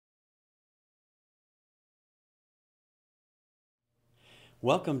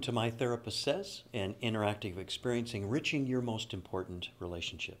Welcome to My Therapist Says, an interactive experience enriching your most important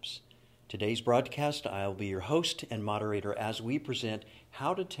relationships. Today's broadcast, I'll be your host and moderator as we present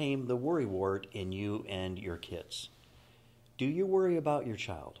how to tame the worry wart in you and your kids. Do you worry about your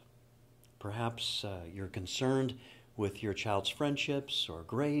child? Perhaps you're concerned with your child's friendships or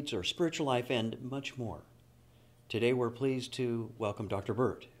grades or spiritual life and much more. Today we're pleased to welcome Dr.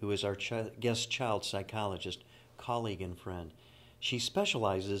 Burt, who is our guest child psychologist, colleague, and friend. She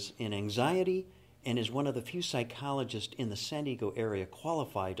specializes in anxiety and is one of the few psychologists in the San Diego area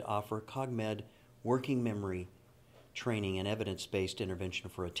qualified to offer CogMed working memory training and evidence-based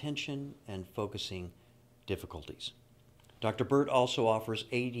intervention for attention and focusing difficulties. Dr. Burt also offers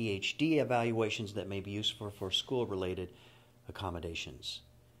ADHD evaluations that may be useful for school-related accommodations.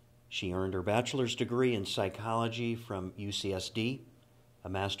 She earned her bachelor's degree in psychology from UCSD, a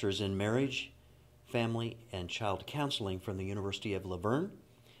master's in marriage, family, and child counseling from the University of Laverne,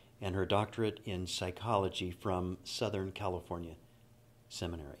 and her doctorate in psychology from Southern California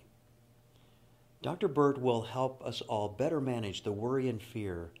Seminary. Dr. Burt will help us all better manage the worry and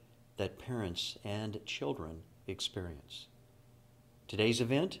fear that parents and children experience. Today's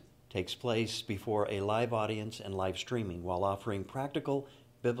event takes place before a live audience and live streaming while offering practical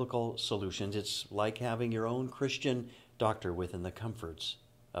biblical solutions. It's like having your own Christian doctor within the comforts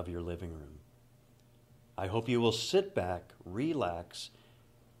of your living room. I hope you will sit back, relax,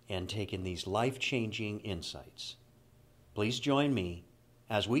 and take in these life-changing insights. Please join me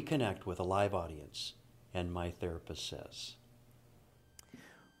as we connect with a live audience and My Therapist Says.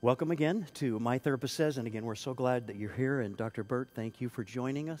 Welcome again to My Therapist Says, and again, we're so glad that you're here. And Dr. Burt, thank you for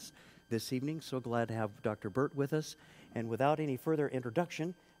joining us this evening. So glad to have Dr. Burt with us. And without any further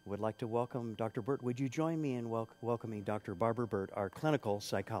introduction, I would like to welcome Dr. Burt. Would you join me in welcoming Dr. Barbara Burt, our clinical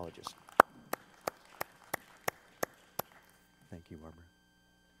psychologist? Thank you, Barbara.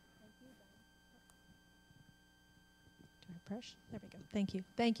 Do I push? There we go. Thank you.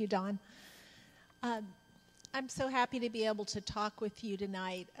 Thank you, Don. I'm so happy to be able to talk with you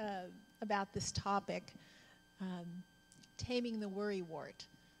tonight about this topic, taming the worry wart.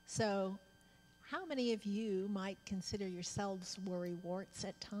 So, how many of you might consider yourselves worry warts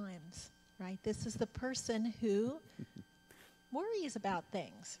at times, right? This is the person who worries about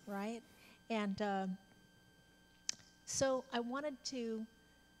things, right? And so I wanted to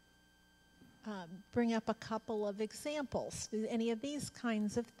bring up a couple of examples. Do any of these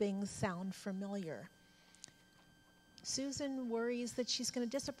kinds of things sound familiar? Susan worries that she's going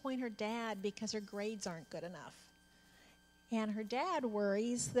to disappoint her dad because her grades aren't good enough. And her dad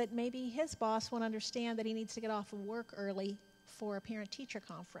worries that maybe his boss won't understand that he needs to get off of work early for a parent-teacher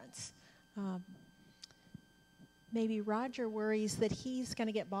conference. Maybe Roger worries that he's going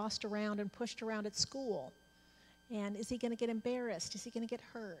to get bossed around and pushed around at school. And is he going to get embarrassed? Is he going to get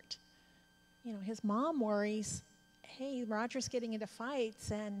hurt? You know, his mom worries, hey, Roger's getting into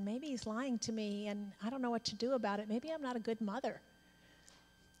fights and maybe he's lying to me and I don't know what to do about it. Maybe I'm not a good mother.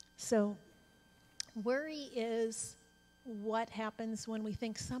 So worry is what happens when we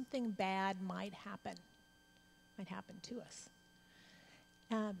think something bad might happen to us.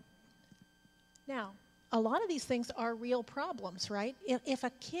 Now, a lot of these things are real problems, right? If a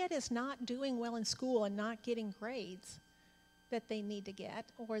kid is not doing well in school and not getting grades that they need to get,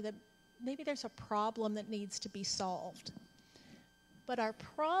 or that maybe there's a problem that needs to be solved. But our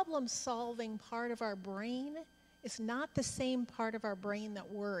problem-solving part of our brain is not the same part of our brain that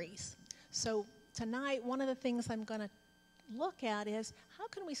worries. So tonight, one of the things I'm going to look at is how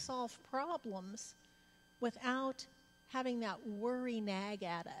can we solve problems without having that worry nag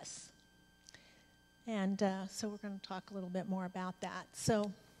at us? And so we're going to talk a little bit more about that.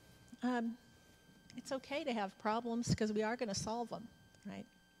 So it's okay to have problems because we are going to solve them, right?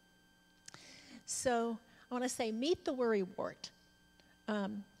 So I want to say, meet the worry wart.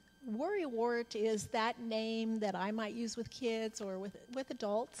 Worry wart is that name that I might use with kids or with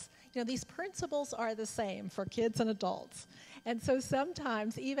adults. You know, these principles are the same for kids and adults. And so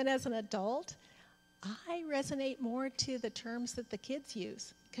sometimes, even as an adult, I resonate more to the terms that the kids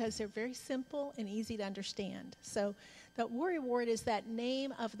use because they're very simple and easy to understand. So that worry wart is that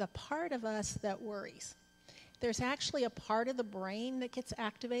name of the part of us that worries. There's actually a part of the brain that gets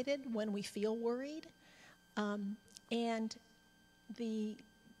activated when we feel worried. And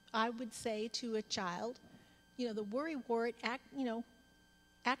I would say to a child, you know, the worry wart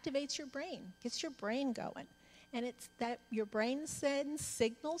activates your brain, gets your brain going. And it's that your brain sends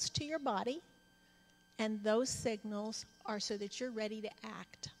signals to your body, and those signals are so that you're ready to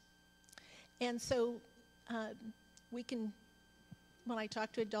act. And so we can, when I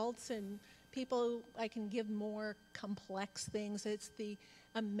talk to adults and people, I can give more complex things. It's the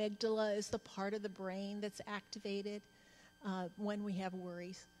amygdala is the part of the brain that's activated when we have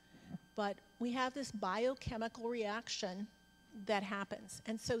worries. But we have this biochemical reaction that happens.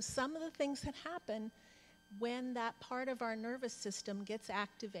 And so some of the things that happen when that part of our nervous system gets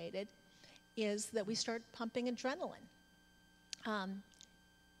activated is that we start pumping adrenaline.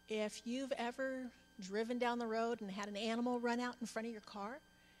 If you've ever driven down the road and had an animal run out in front of your car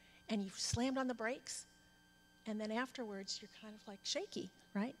and you've slammed on the brakes, and then afterwards you're kind of like shaky,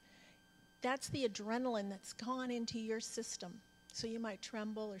 right? That's the adrenaline that's gone into your system. So you might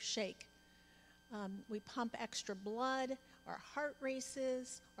tremble or shake. We pump extra blood, our heart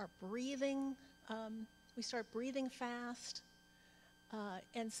races, our breathing. We start breathing fast.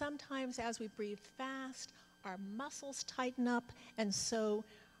 And sometimes as we breathe fast, our muscles tighten up, and so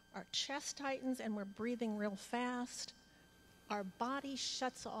our chest tightens and we're breathing real fast. Our body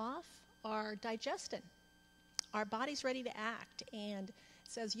shuts off our digestion. Our body's ready to act and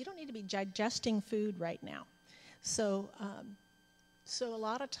says, you don't need to be digesting food right now. So a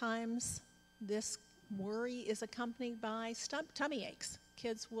lot of times this worry is accompanied by tummy aches.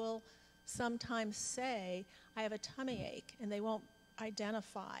 Kids will sometimes say, I have a tummy ache, and they won't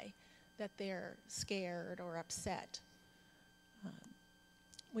identify that they're scared or upset.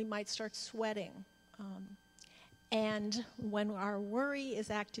 We might start sweating. And when our worry is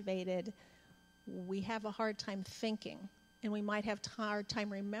activated, we have a hard time thinking, and we might have a hard time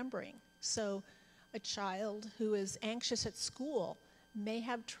remembering. So a child who is anxious at school may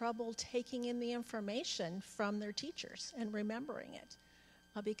have trouble taking in the information from their teachers and remembering it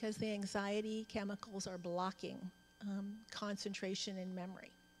because the anxiety chemicals are blocking concentration and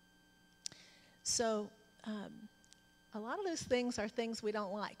memory. So a lot of those things are things we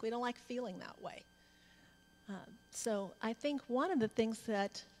don't like. We don't like feeling that way. So I think one of the things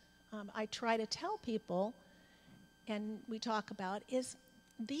that I try to tell people, and we talk about, is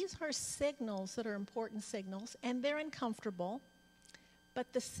these are signals that are important signals, and they're uncomfortable,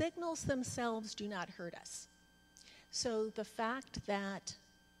 but the signals themselves do not hurt us. So the fact that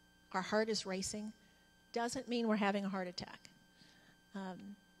our heart is racing doesn't mean we're having a heart attack.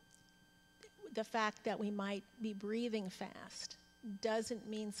 The fact that we might be breathing fast doesn't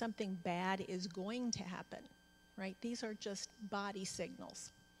mean something bad is going to happen, right? These are just body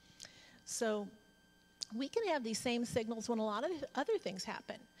signals. So we can have these same signals when a lot of other things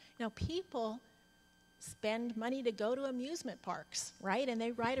happen. You know, people spend money to go to amusement parks, right? And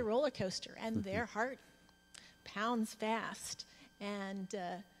they ride a roller coaster, and their heart pounds fast, and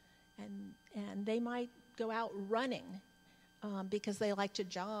they might go out running because they like to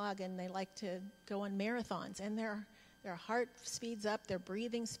jog and they like to go on marathons, and their heart speeds up, their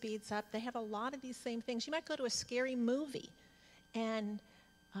breathing speeds up. They have a lot of these same things. You might go to a scary movie, and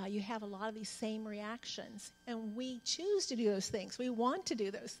you have a lot of these same reactions. And we choose to do those things. We want to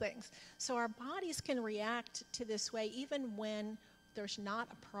do those things. So our bodies can react to this way even when there's not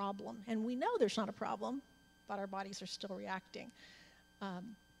a problem. And we know there's not a problem, but our bodies are still reacting.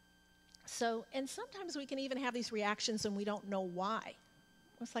 And sometimes we can even have these reactions and we don't know why.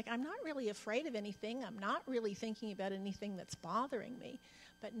 It's like, I'm not really afraid of anything. I'm not really thinking about anything that's bothering me.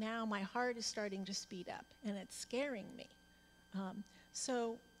 But now my heart is starting to speed up, and it's scaring me.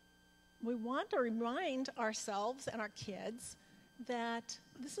 So we want to remind ourselves and our kids that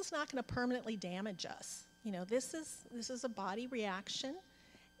this is not going to permanently damage us. You know, this is a body reaction,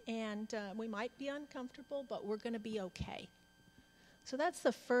 and we might be uncomfortable, but we're going to be okay. So that's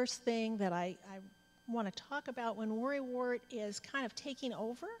the first thing that I want to talk about when worrywart is kind of taking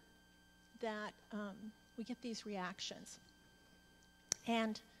over, that we get these reactions.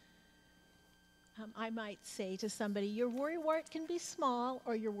 And I might say to somebody, your worrywart can be small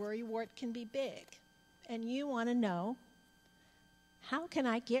or your worrywart can be big. And you want to know, how can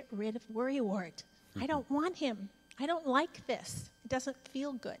I get rid of worrywart? I don't want him. I don't like this. It doesn't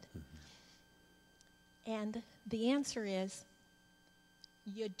feel good. And the answer is,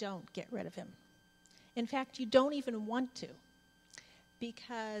 you don't get rid of him. In fact, you don't even want to,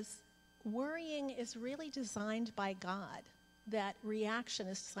 because worrying is really designed by God. That reaction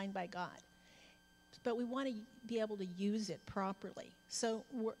is designed by God. But we want to be able to use it properly. So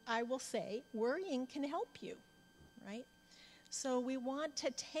I will say, worrying can help you, right? So we want to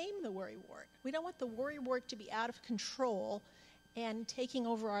tame the worrywart. We don't want the worrywart to be out of control and taking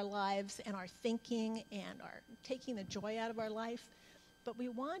over our lives and our thinking and taking the joy out of our life. But we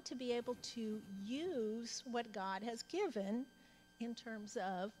want to be able to use what God has given in terms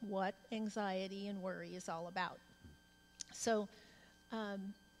of what anxiety and worry is all about. So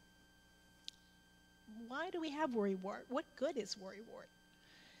why do we have worrywart? What good is worrywart?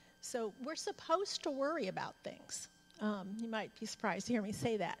 So we're supposed to worry about things. You might be surprised to hear me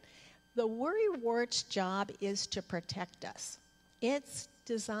say that. The worrywart's job is to protect us. It's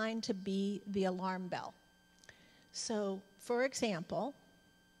designed to be the alarm bell. So, for example,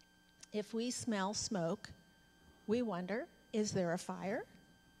 if we smell smoke, we wonder, is there a fire?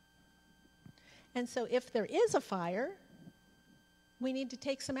 And so if there is a fire, we need to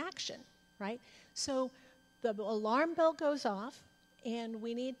take some action, right? So the alarm bell goes off, and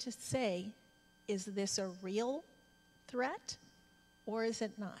we need to say, is this a real threat or is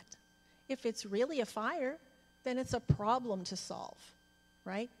it not? If it's really a fire, then it's a problem to solve,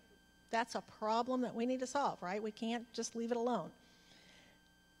 right? That's a problem that we need to solve, right? We can't just leave it alone.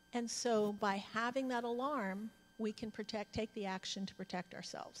 And so by having that alarm, we can take the action to protect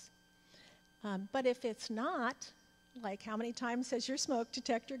ourselves. But if it's not, like how many times has your smoke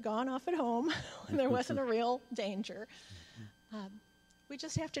detector gone off at home when there wasn't a real danger? We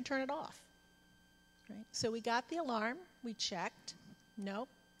just have to turn it off. Right? So we got the alarm, we checked, nope,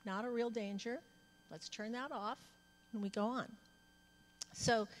 not a real danger. Let's turn that off, and we go on.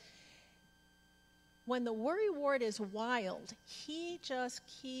 So when the worrywart is wild, he just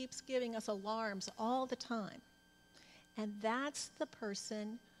keeps giving us alarms all the time. And that's the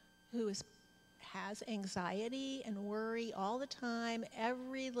person who has anxiety and worry all the time.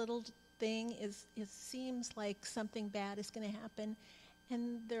 Every little thing seems like something bad is going to happen,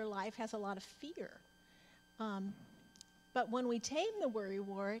 and their life has a lot of fear. But when we tame the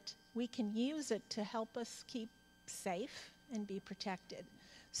worrywart, we can use it to help us keep safe and be protected.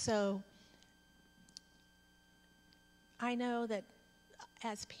 So I know that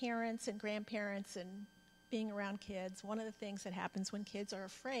as parents and grandparents and being around kids, one of the things that happens when kids are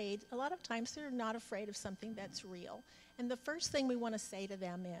afraid, a lot of times they're not afraid of something that's real. And the first thing we want to say to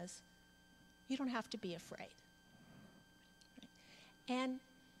them is, you don't have to be afraid. And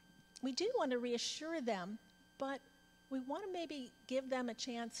we do want to reassure them, but we want to maybe give them a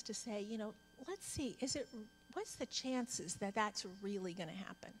chance to say, let's see, what's the chances that that's really going to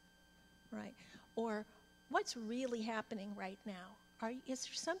happen, right? Or what's really happening right now? Is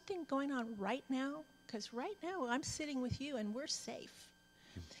there something going on right now? Because right now I'm sitting with you and we're safe.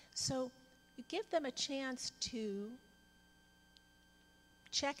 So you give them a chance to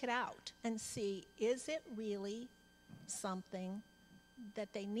check it out and see, is it really something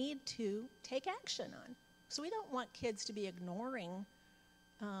that they need to take action on? So we don't want kids to be ignoring,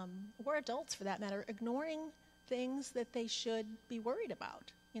 or adults for that matter, ignoring things that they should be worried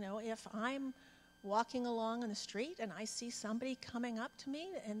about. If I'm walking along on the street and I see somebody coming up to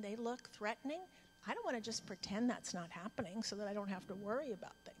me and they look threatening, I don't want to just pretend that's not happening so that I don't have to worry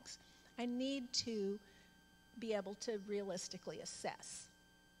about things. I need to be able to realistically assess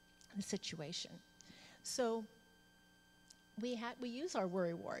the situation. So we use our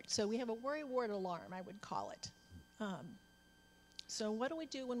worrywart. So we have a worrywart alarm, I would call it. So what do we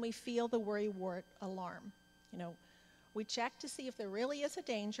do when we feel the worrywart alarm? We check to see if there really is a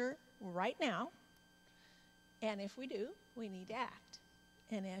danger right now. And if we do, we need to act.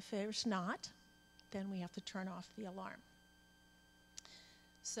 And if there's not, then we have to turn off the alarm.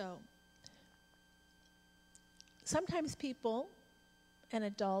 So sometimes people and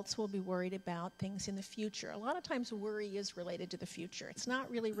adults will be worried about things in the future. A lot of times worry is related to the future. It's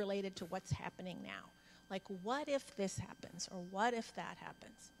not really related to what's happening now. Like, what if this happens, or what if that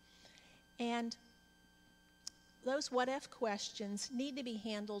happens? And those what if questions need to be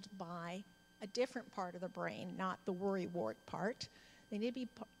handled by a different part of the brain, not the worrywart part. They need to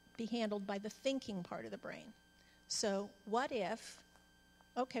be handled by the thinking part of the brain. So what if,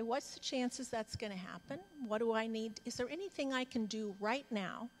 okay, what's the chances that's going to happen? What do I need? Is there anything I can do right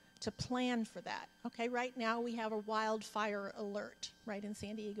now to plan for that? Okay, right now we have a wildfire alert right in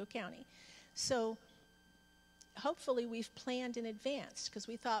San Diego County. So hopefully we've planned in advance, because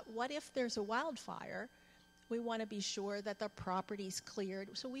we thought, what if there's a wildfire? We want to be sure that the property's cleared.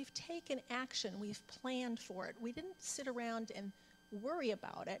 So we've taken action. We've planned for it. We didn't sit around and worry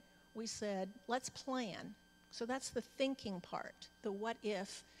about it. We said, let's plan. So that's the thinking part, the what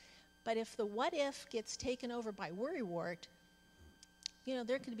if. But if the what if gets taken over by worrywart,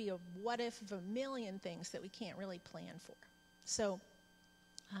 there could be a what if of a million things that we can't really plan for. So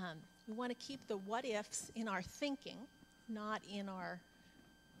we want to keep the what ifs in our thinking, not in our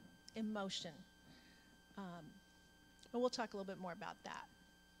emotion. But we'll talk a little bit more about that.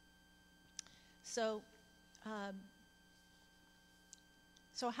 So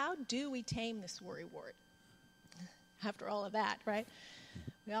how do we tame this worrywart? After all of that, right?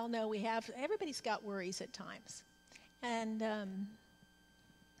 We all know everybody's got worries at times. And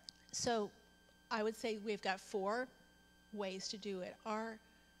so I would say we've got 4 ways to do it. Our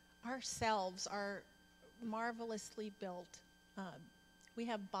ourselves are marvelously built. We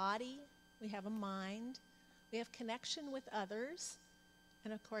have body, we have a mind, we have connection with others,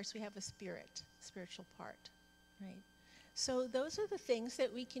 and of course we have a spiritual part, right? So those are the things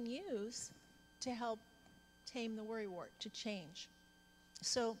that we can use to help tame the worrywart, to change.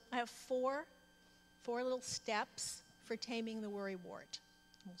 So I have four little steps for taming the worrywart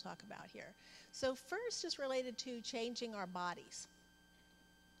we'll talk about here. So first is related to changing our bodies.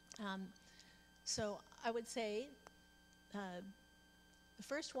 So I would say the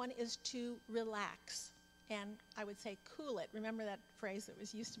first one is to relax, and I would say cool it. Remember that phrase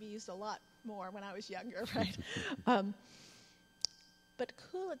that used to be used a lot more when I was younger, right? But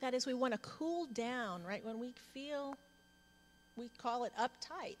cool it, that is, we want to cool down, right? When we feel, we call it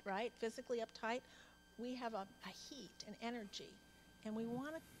uptight, right? Physically uptight, we have a heat, an energy, and we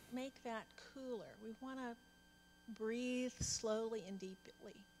want to make that cooler. We want to breathe slowly and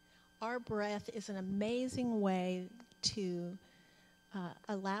deeply. Our breath is an amazing way to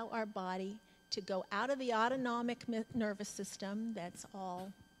allow our body to go out of the autonomic nervous system that's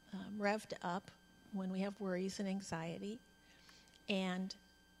all revved up when we have worries and anxiety, and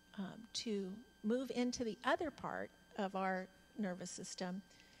to move into the other part of our nervous system,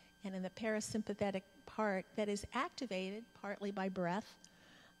 and in the parasympathetic part that is activated partly by breath,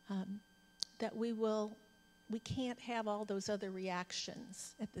 that we can't have all those other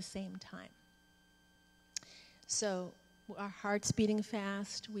reactions at the same time. So our heart's beating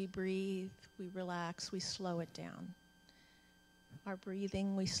fast, we breathe, we relax, we slow it down. Our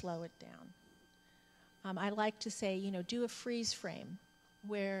breathing, we slow it down. I like to say, do a freeze frame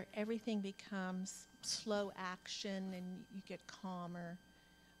where everything becomes slow action and you get calmer.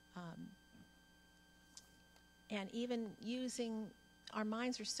 And even using, our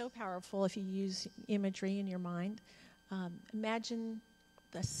minds are so powerful if you use imagery in your mind. Imagine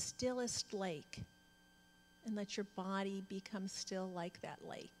the stillest lake and let your body become still like that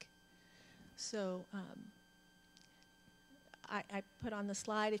lake. So I put on the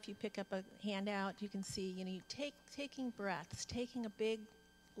slide, if you pick up a handout, you can see, you taking breaths, taking a big,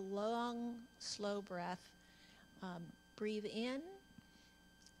 long, slow breath. Breathe in,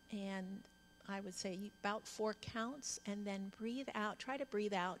 and I would say about 4 counts, and then breathe out. Try to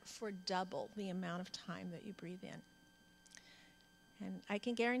breathe out for double the amount of time that you breathe in. And I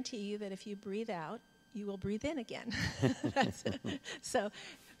can guarantee you that if you breathe out, you will breathe in again. So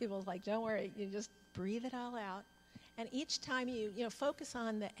people are like, don't worry, you just breathe it all out. And each time you focus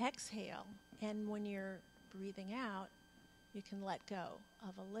on the exhale, and when you're breathing out, you can let go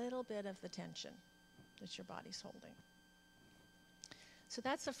of a little bit of the tension that your body's holding. So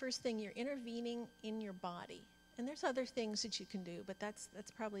that's the first thing. You're intervening in your body. And there's other things that you can do, but that's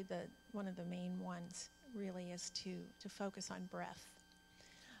probably one of the main ones, really, is to focus on breath.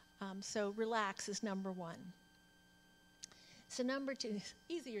 So relax is number 1. So number 2,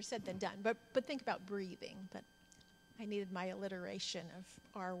 easier said than done, but think about breathing. But I needed my alliteration of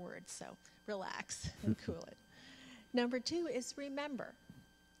our words, so relax and cool it. Number 2 is remember.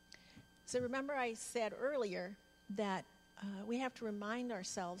 So remember I said earlier that we have to remind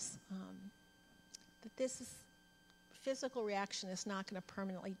ourselves that this physical reaction is not going to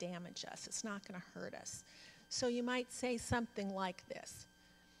permanently damage us. It's not going to hurt us. So you might say something like this.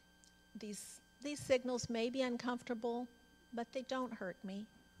 These signals may be uncomfortable, but they don't hurt me.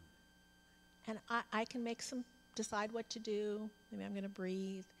 And I can decide what to do. Maybe I'm going to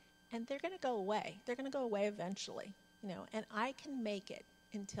breathe. And they're going to go away. They're going to go away eventually, and I can make it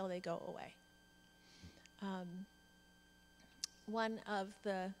until they go away. One of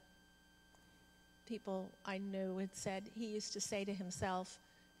the people I knew had said, he used to say to himself,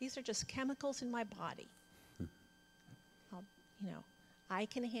 these are just chemicals in my body. I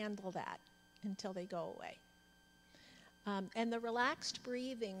can handle that until they go away. And the relaxed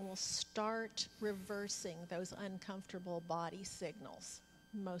breathing will start reversing those uncomfortable body signals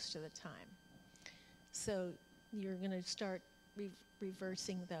most of the time. So you're going to start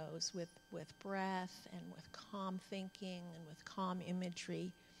reversing those with breath and with calm thinking and with calm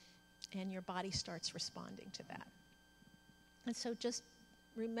imagery, and your body starts responding to that. And so just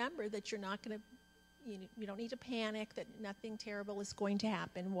remember that you're not going to, you don't need to panic that nothing terrible is going to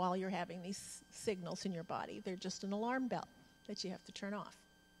happen while you're having these signals in your body. They're just an alarm bell that you have to turn off.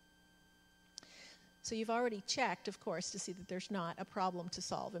 So you've already checked, of course, to see that there's not a problem to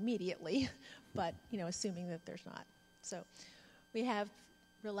solve immediately, but, assuming that there's not. So we have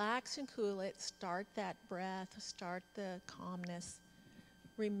relax and cool it, start that breath, start the calmness,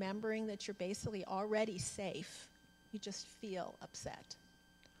 remembering that you're basically already safe. You just feel upset.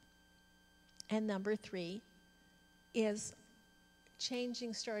 And number 3 is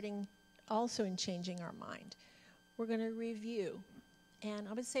starting also in changing our mind. We're going to review. And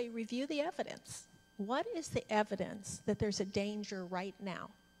I would say review the evidence. What is the evidence that there's a danger right now?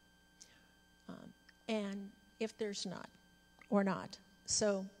 And if there's not, or not.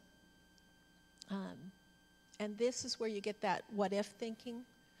 So, and this is where you get that what-if thinking.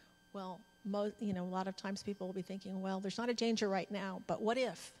 Well, a lot of times people will be thinking, well, there's not a danger right now, but what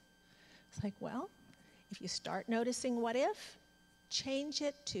if? It's like, well, if you start noticing what if, change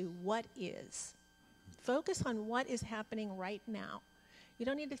it to what is. Focus on what is happening right now. You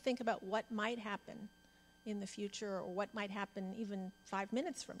don't need to think about what might happen in the future or what might happen even 5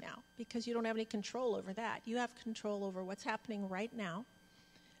 minutes from now, because you don't have any control over that. You have control over what's happening right now.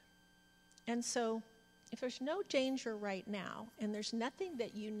 And so if there's no danger right now and there's nothing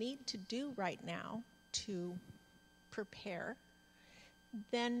that you need to do right now to prepare,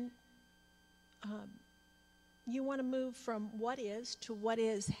 then you want to move from what is to what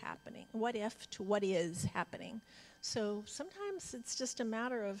is happening, what if to what is happening. So sometimes it's just a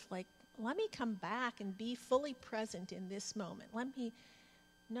matter of like, let me come back and be fully present in this moment. Let me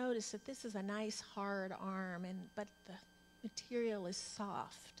notice that this is a nice hard arm, but the material is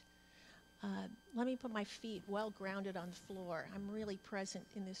soft. Let me put my feet well grounded on the floor. I'm really present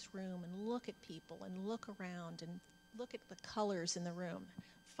in this room and look at people and look around and look at the colors in the room.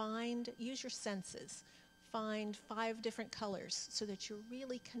 Use your senses. Find 5 different colors so that you're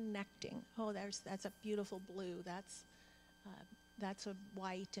really connecting. Oh, that's a beautiful blue. That's a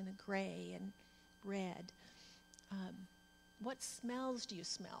white and a gray and red. What smells do you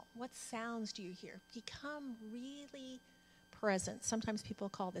smell? What sounds do you hear? Become really present. Sometimes people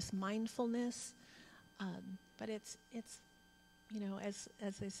call this mindfulness, but it's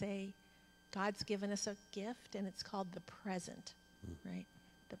as they say, God's given us a gift, and it's called the present, right?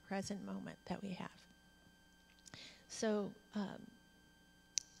 The present moment that we have. So,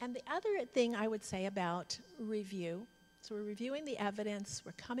 and the other thing I would say about review, so we're reviewing the evidence,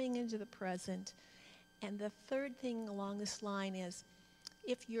 we're coming into the present, and the third thing along this line is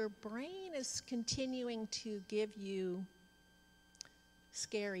if your brain is continuing to give you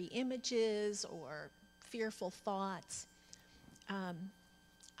scary images or fearful thoughts,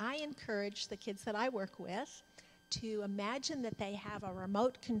 I encourage the kids that I work with to imagine that they have a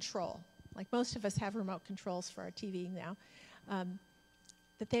remote control. Like most of us have remote controls for our TV now,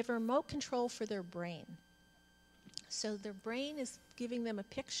 that they have a remote control for their brain. So their brain is giving them a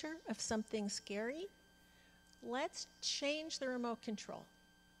picture of something scary. Let's change the remote control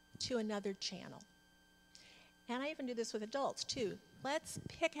to another channel. And I even do this with adults too. Let's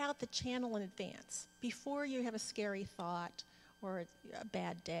pick out the channel in advance before you have a scary thought or a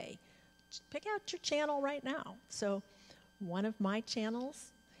bad day. Just pick out your channel right now. So one of my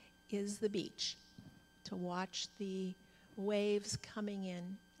channels is the beach, to watch the waves coming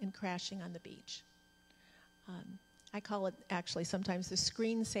in and crashing on the beach. I call it actually sometimes the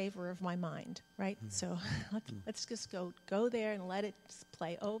screensaver of my mind, right? So let's just go there and let it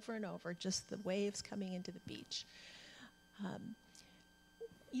play over and over, just the waves coming into the beach.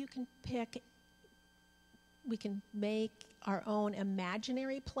 We can make our own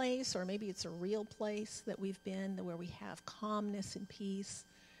imaginary place, or maybe it's a real place that we've been where we have calmness and peace,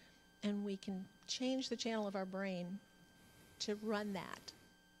 and we can change the channel of our brain to run that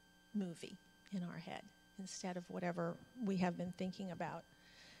movie in our head instead of whatever we have been thinking about.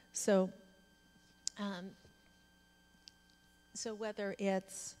 So whether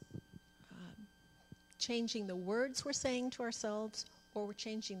it's changing the words we're saying to ourselves or we're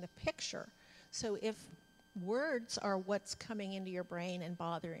changing the picture. So if words are what's coming into your brain and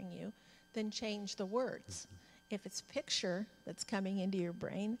bothering you, then change the words. If it's picture that's coming into your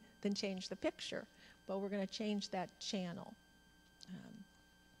brain, then change the picture. But we're going to change that channel.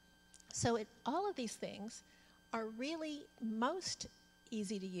 So all of these things are really most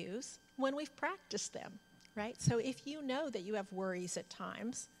easy to use when we've practiced them, right? So if you know that you have worries at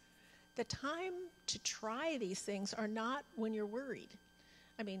times, the time to try these things are not when you're worried.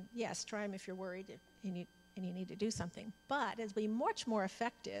 I mean, yes, try them if you're worried and you need to do something. But it'll be much more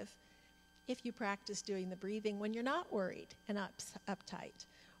effective if you practice doing the breathing when you're not worried and uptight,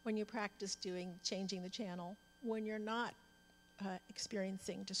 when you practice changing the channel when you're not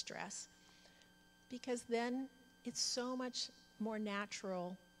experiencing distress, because then it's so much more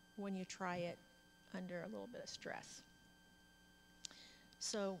natural when you try it under a little bit of stress.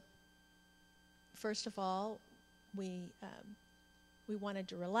 So first of all, we wanted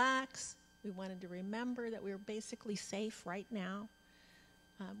to relax. We wanted to remember that we were basically safe right now.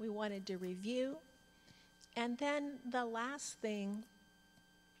 We wanted to review. And then the last thing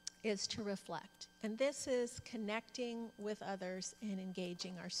is to reflect. And this is connecting with others and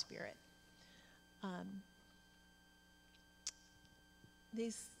engaging our spirit.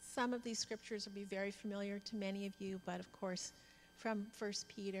 Some of these scriptures will be very familiar to many of you, but of course, from 1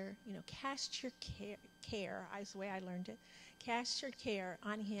 Peter, cast your care, is the way I learned it, cast your care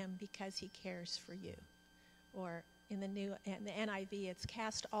on him because he cares for you. Or in the NIV, it's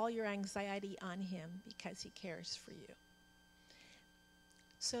cast all your anxiety on him because he cares for you.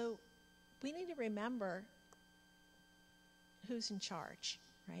 So we need to remember who's in charge,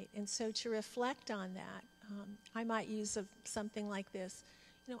 right? And so to reflect on that, I might use something like this.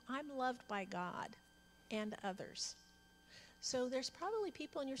 I'm loved by God and others. So there's probably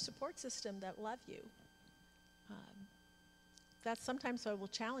people in your support system that love you. That's sometimes I will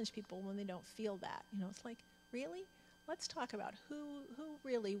challenge people when they don't feel that. It's like, really? Let's talk about who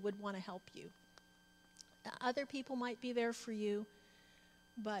really would want to help you. Other people might be there for you,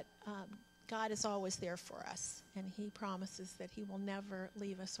 but God is always there for us, and he promises that he will never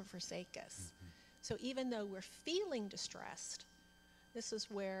leave us or forsake us. Mm-hmm. So even though we're feeling distressed, this is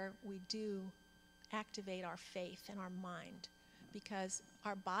where we do activate our faith and our mind, because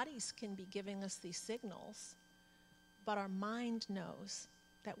our bodies can be giving us these signals, but our mind knows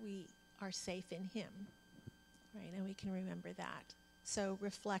that we are safe in him, right? And we can remember that. So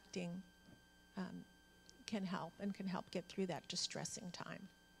reflecting can help get through that distressing time.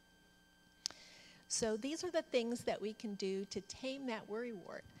 So these are the things that we can do to tame that worry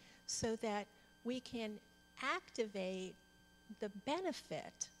wart so that we can activate the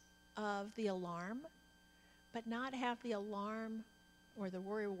benefit of the alarm, but not have the alarm or the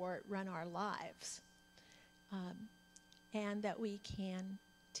worry wart run our lives. And that we can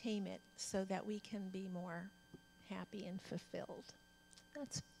tame it so that we can be more happy and fulfilled.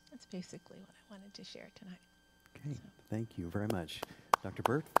 That's basically what I wanted to share tonight. Okay, thank you very much. Dr.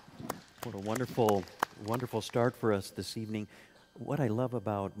 Burt, what a wonderful start for us this evening. What I love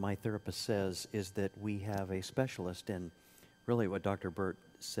about My Therapist Says is that we have a specialist, and really what Dr. Burt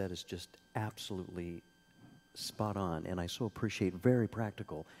said is just absolutely spot on, and I so appreciate, very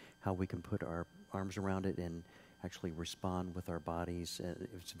practical, how we can put our arms around it and actually respond with our bodies.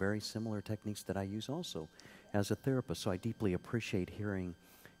 It's very similar techniques that I use also as a therapist, so I deeply appreciate hearing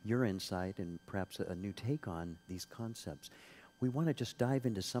your insight and perhaps a new take on these concepts. We want to just dive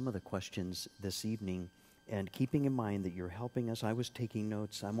into some of the questions this evening, and keeping in mind that you're helping us. I was taking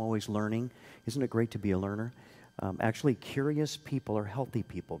notes. I'm always learning. Isn't it great to be a learner? Actually, curious people are healthy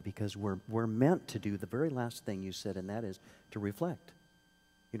people, because we're meant to do the very last thing you said, and that is to reflect.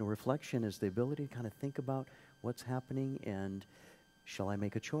 Reflection is the ability to kind of think about what's happening, and shall I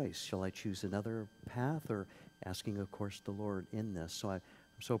make a choice? Shall I choose another path, or asking, of course, the Lord in this? So I'm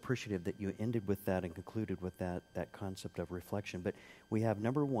so appreciative that you ended with that and concluded with that concept of reflection. But we have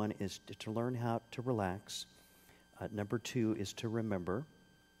number one is to learn how to relax. Number two is to remember.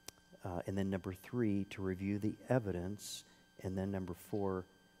 And then number three, to review the evidence. And then number four,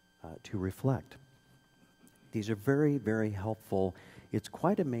 to reflect. These are very, very helpful. It's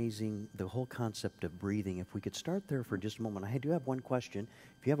quite amazing, the whole concept of breathing. If we could start there for just a moment. I do have one question.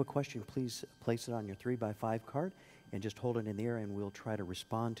 If you have a question, please place it on your 3x5 card and just hold it in the air, and we'll try to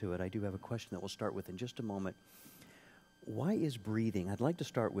respond to it. I do have a question that we'll start with in just a moment. Why is breathing? I'd like to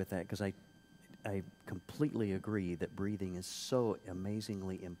start with that, because I completely agree that breathing is so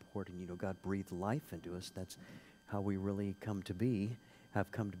amazingly important. God breathed life into us. That's how we really have come to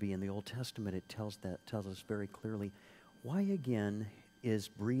be. In the Old Testament, it tells us very clearly. Why, again, is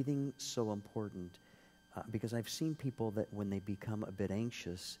breathing so important? Because I've seen people that when they become a bit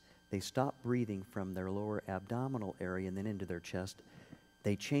anxious, they stop breathing from their lower abdominal area and then into their chest.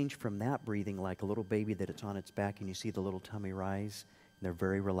 They change from that breathing like a little baby that it's on its back, and you see the little tummy rise. They're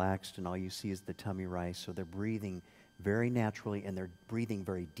very relaxed, and all you see is the tummy rise. So they're breathing very naturally, and they're breathing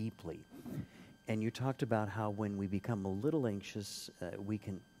very deeply. And you talked about how when we become a little anxious, we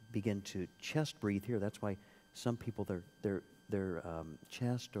can begin to chest breathe here. That's why some people, their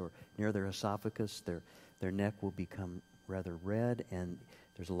chest or near their esophagus, their neck will become rather red, and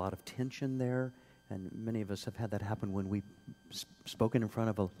there's a lot of tension there. And many of us have had that happen when we've spoken in front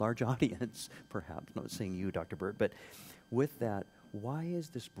of a large audience, perhaps. I'm not saying you, Dr. Burt, but with that, why is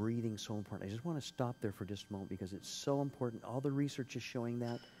this breathing so important? I just want to stop there for just a moment, because it's so important. All the research is showing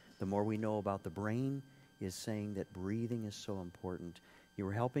that. The more we know about the brain is saying that breathing is so important. You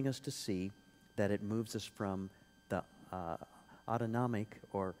were helping us to see that it moves us from the autonomic,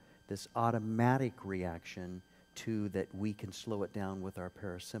 or this automatic reaction, to that we can slow it down with our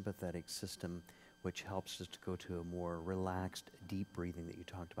parasympathetic system, which helps us to go to a more relaxed, deep breathing that you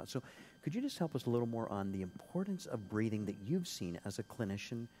talked about. So could you just help us a little more on the importance of breathing that you've seen as a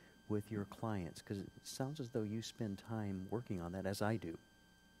clinician with your clients? Because it sounds as though you spend time working on that, as I do.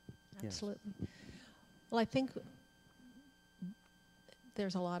 Absolutely. Yes. Well, I think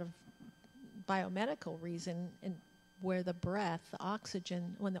there's a lot of biomedical reason in where the breath, the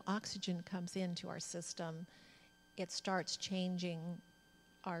oxygen, when the oxygen comes into our system, it starts changing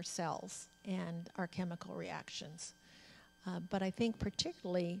our cells and our chemical reactions. But I think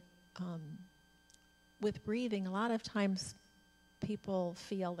particularly with breathing, a lot of times people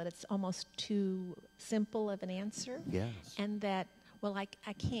feel that it's almost too simple of an answer. Yes. And that, well, I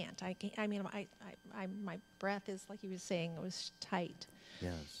can't. I mean, my breath is, like you were saying, it was tight.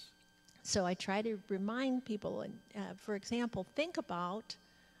 Yes. So I try to remind people, for example, think about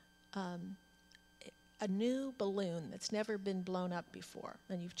a new balloon that's never been blown up before,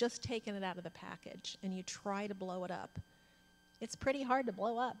 and you've just taken it out of the package, and you try to blow it up. It's pretty hard to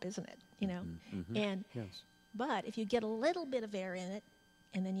blow up, isn't it? You know, Mm-hmm. and Yes. but if you get a little bit of air in it,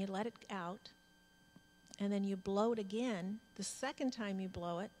 and then you let it out, and then you blow it again, the second time you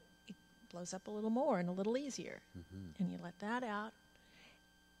blow it, it blows up a little more and a little easier, and you let that out.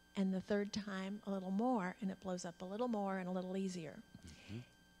 And the third time, a little more, and it blows up a little more and a little easier.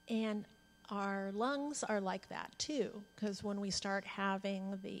 And our lungs are like that, too, because when we start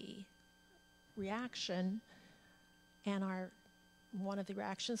having the reaction, and one of the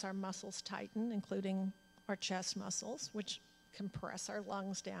reactions, our muscles tighten, including our chest muscles, which compress our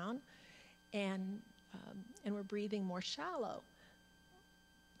lungs down, and we're breathing more shallowly,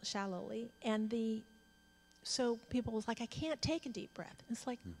 so people was like, I can't take a deep breath. It's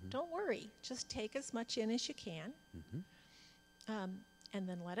like, don't worry. Just take as much in as you can, and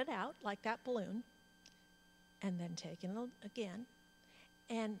then let it out like that balloon, and then take it again.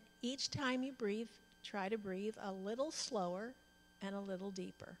 And each time you breathe, try to breathe a little slower and a little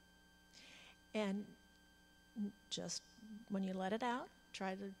deeper. And just when you let it out,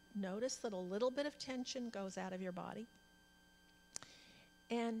 try to notice that a little bit of tension goes out of your body.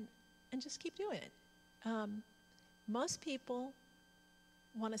 And just keep doing it. Most people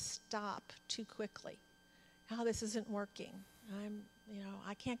want to stop too quickly. Oh, this isn't working.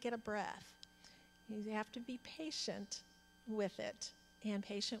 I can't get a breath. You have to be patient with it and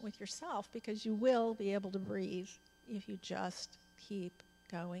patient with yourself, because you will be able to breathe if you just keep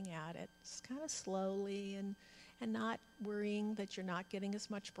going at it, just kind of slowly and not worrying that you're not getting as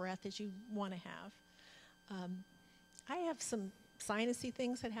much breath as you want to have. I have some sinusy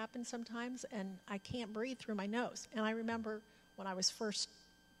things that happen sometimes, and I can't breathe through my nose. And I remember when I was first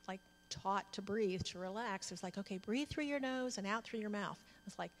taught to breathe, to relax, it's like, okay, breathe through your nose and out through your mouth.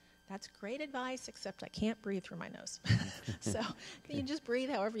 It's like, that's great advice, except I can't breathe through my nose. So you just breathe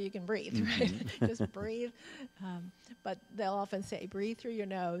however you can breathe, right? Just breathe. But they'll often say, breathe through your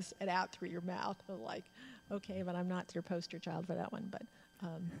nose and out through your mouth. They're like, okay, but I'm not your poster child for that one. But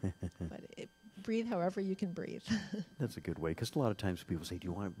breathe however you can breathe. That's a good way, because a lot of times people say, do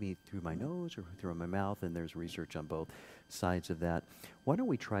you want me through my nose or through my mouth? And there's research on both sides of that. Why don't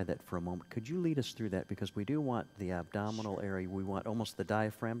we try that for a moment? Could you lead us through that? Because we do want the abdominal area, we want almost the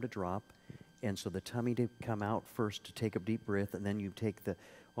diaphragm to drop, and so the tummy to come out first to take a deep breath, and then you take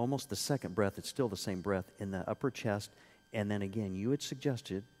almost the second breath, it's still the same breath, in the upper chest, and then again, you had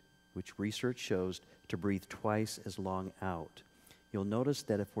suggested, which research shows, to breathe twice as long out. You'll notice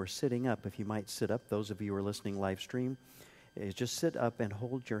that if we're sitting up, if you might sit up, those of you who are listening live stream, is just sit up and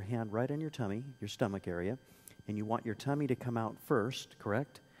hold your hand right on your tummy, your stomach area, and you want your tummy to come out first,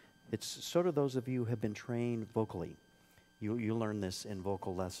 correct? It's sort of those of you who have been trained vocally. You learn this in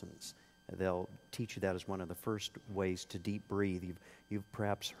vocal lessons. They'll teach you that as one of the first ways to deep breathe. You've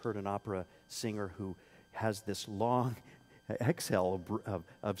perhaps heard an opera singer who has this long exhale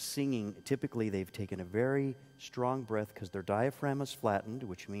of singing. Typically, they've taken a very strong breath because their diaphragm is flattened,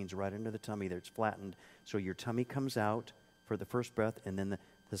 which means right under the tummy there it's flattened. So your tummy comes out for the first breath, and then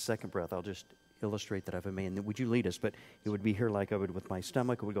the second breath. I'll just illustrate that if I may. And would you lead us? But it would be here like I would with my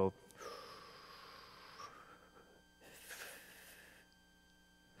stomach. It would go.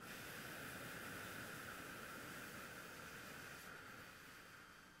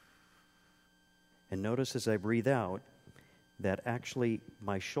 And notice as I breathe out that actually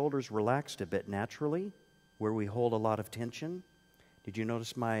my shoulders relaxed a bit naturally, where we hold a lot of tension. Did you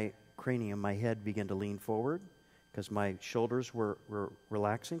notice my cranium, my head began to lean forward because my shoulders were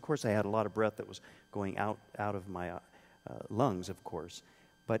relaxing? Of course, I had a lot of breath that was going out of my lungs, of course,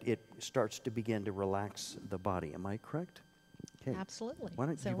 but it starts to begin to relax the body. Am I correct? Okay. Absolutely.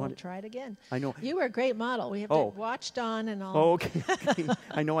 So we'll try it again. I know. You were a great model. We have to watch Don and all. Oh, okay.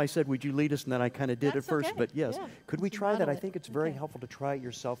 I know I said, would you lead us? And then I kind of did That's at first. okay. But yes, Yeah. Could we You try that? I modeled think it. it's very Okay. helpful to try it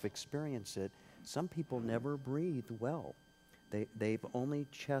yourself, experience it. Some people never breathe well. They've only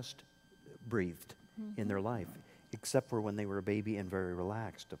chest breathed in their life, except for when they were a baby and very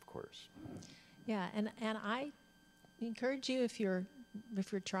relaxed, of course. Yeah, and I encourage you, if you're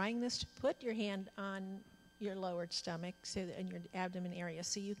trying this, to put your hand on your lower stomach, so that, in your abdomen area,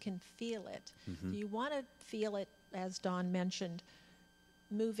 so you can feel it. You want to feel it, as Dawn mentioned,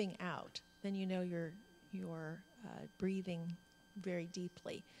 moving out. Then you know you're breathing very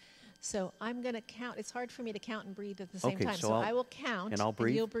deeply. So I'm going to count. It's hard for me to count and breathe at the same time. So I will count, and I'll breathe.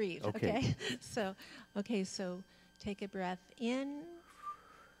 And you'll breathe. Okay. So take a breath in,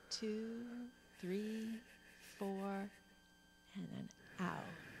 2, 3, 4, and then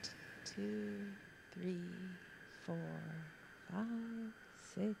out. 2, 3, 4, 5,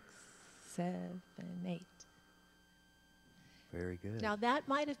 6, 7, 8. Very good. Now that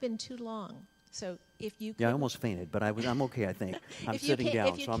might have been too long. So if you I almost fainted, but I'm okay, I think. I'm sitting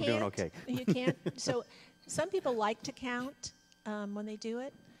down, so I'm doing okay. You can't. So some people like to count when they do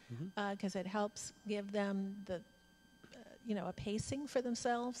it, because it helps give them the, a pacing for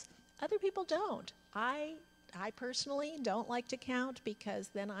themselves. Other people don't. I personally don't like to count, because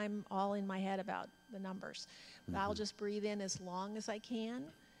then I'm all in my head about the numbers. But I'll just breathe in as long as I can,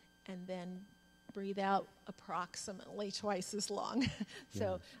 and then breathe out approximately twice as long.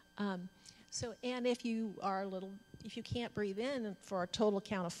 And if you can't breathe in for a total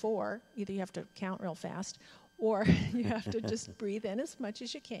count of 4, either you have to count real fast, or you have to just breathe in as much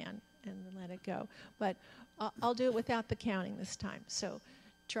as you can and then let it go. But I'll do it without the counting this time. So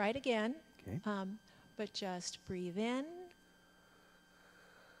try it again, but just breathe in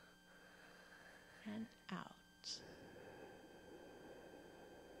and out.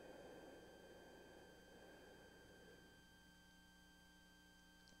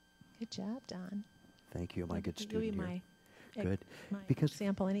 Good job, Don. Thank you, my good student here. Good. Because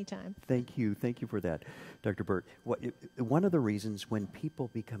example anytime. Thank you for that, Dr. Burt. One of the reasons when people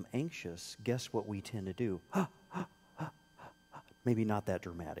become anxious, guess what we tend to do? Maybe not that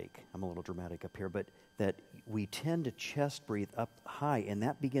dramatic. I'm a little dramatic up here, but that we tend to chest breathe up high, and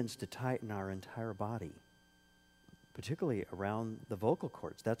that begins to tighten our entire body, particularly around the vocal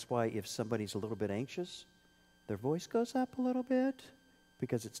cords. That's why if somebody's a little bit anxious, their voice goes up a little bit,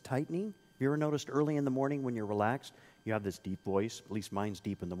 because it's tightening. Have you ever noticed early in the morning when you're relaxed, you have this deep voice? At least mine's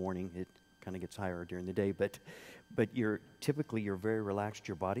deep in the morning. It kind of gets higher during the day, but you're very relaxed.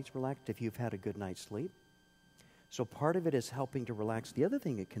 Your body's relaxed if you've had a good night's sleep. So part of it is helping to relax. The other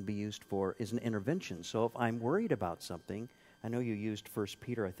thing it can be used for is an intervention. So if I'm worried about something, I know you used 1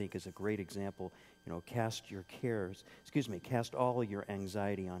 Peter, I think, as a great example. Cast all your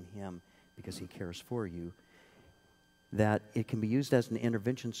anxiety on him, because he cares for you. That it can be used as an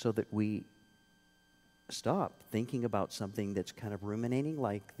intervention so that we stop thinking about something that's kind of ruminating,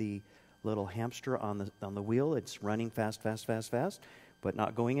 like the little hamster on the wheel. It's running fast, but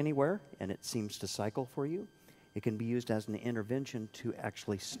not going anywhere, and it seems to cycle for you. It can be used as an intervention to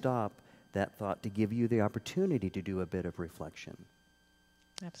actually stop that thought, to give you the opportunity to do a bit of reflection.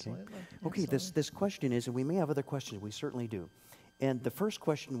 Absolutely. Okay, this question is, and we may have other questions, we certainly do. And the first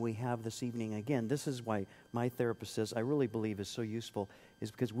question we have this evening, again, this is why my therapist says I really believe is so useful, is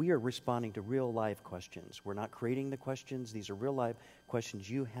because we are responding to real-life questions. We're not creating the questions. These are real-life questions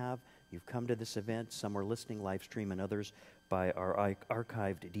you have. You've come to this event. Some are listening live stream, and others by our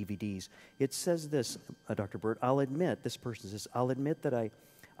archived DVDs. It says this, Dr. Burt, this person says, I'll admit that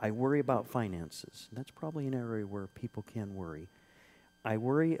I worry about finances. And that's probably an area where people can worry. I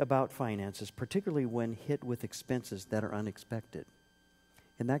worry about finances, particularly when hit with expenses that are unexpected.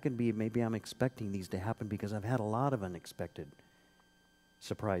 And that can be, maybe I'm expecting these to happen because I've had a lot of unexpected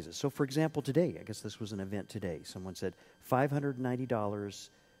surprises. So, for example, today, I guess this was an event today. Someone said $590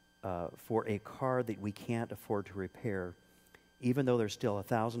 for a car that we can't afford to repair, even though there's still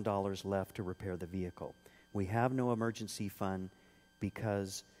 $1,000 left to repair the vehicle. We have no emergency fund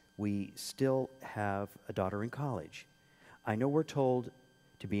because we still have a daughter in college. I know we're told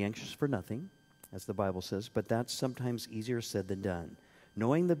to be anxious for nothing, as the Bible says, but that's sometimes easier said than done.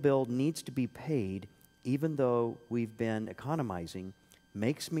 Knowing the bill needs to be paid, even though we've been economizing,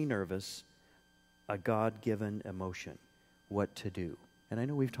 makes me nervous, a God-given emotion. What to do? And I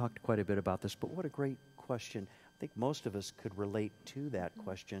know we've talked quite a bit about this, but what a great question. I think most of us could relate to that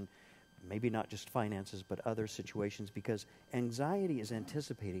question, maybe not just finances, but other situations, because anxiety is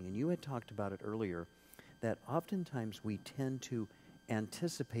anticipating, and you had talked about it earlier, that oftentimes we tend to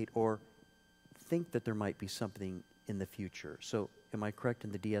anticipate or think that there might be something in the future. So am I correct,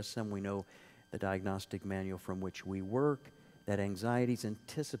 in the DSM we know, the diagnostic manual from which we work, that anxiety is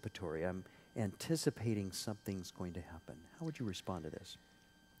anticipatory. I'm anticipating something's going to happen. How would you respond to this?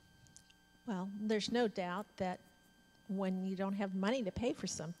 Well, there's no doubt that when you don't have money to pay for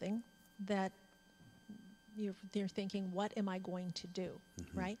something, that you're thinking, what am I going to do,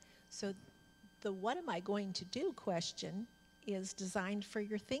 right? So the what am I going to do question is designed for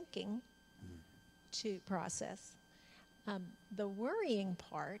your thinking to process. The worrying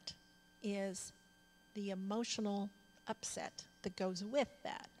part is the emotional upset that goes with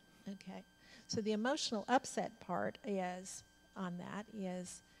that, okay? So the emotional upset part is,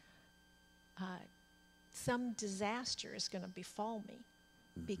 some disaster is going to befall me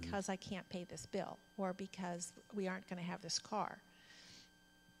because I can't pay this bill or because we aren't going to have this car.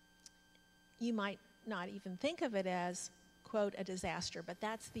 You might not even think of it as, quote, a disaster, but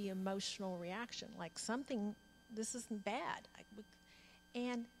that's the emotional reaction, like something, this isn't bad.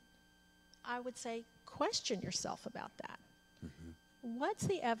 And I would say, question yourself about that. What's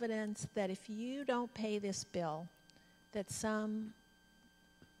the evidence that if you don't pay this bill, that some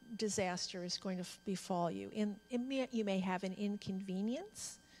disaster is going to befall you? You may have an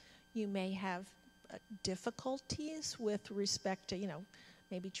inconvenience. You may have difficulties with respect to,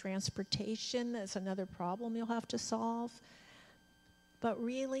 maybe transportation. That's another problem you'll have to solve. But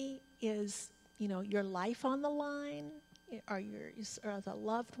really, is, your life on the line? Are the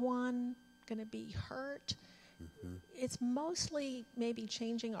loved one going to be hurt? It's mostly maybe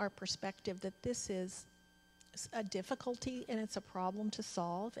changing our perspective that this is a difficulty and it's a problem to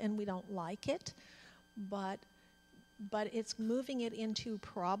solve and we don't like it, but it's moving it into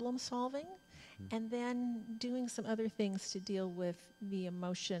problem solving and then doing some other things to deal with the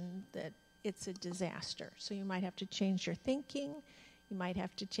emotion that it's a disaster. So you might have to change your thinking, you might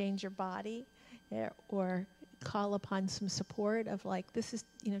have to change your body, or call upon some support of like, this is,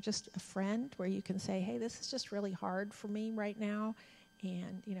 just a friend where you can say, hey, this is just really hard for me right now.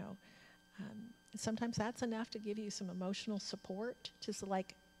 And, sometimes that's enough to give you some emotional support. Just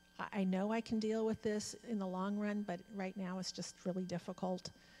like, I know I can deal with this in the long run, but right now it's just really difficult.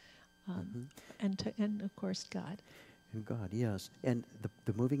 And of course, God. And God, yes. And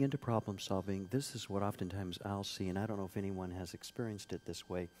the moving into problem solving, this is what oftentimes I'll see, and I don't know if anyone has experienced it this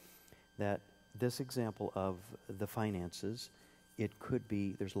way, that this example of the finances, it could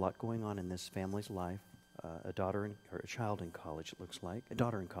be, there's a lot going on in this family's life, a child in college, it looks like, a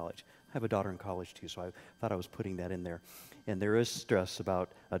daughter in college. I have a daughter in college too, so I thought I was putting that in there. And there is stress about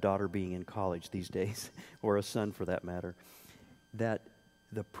a daughter being in college these days, or a son for that matter, that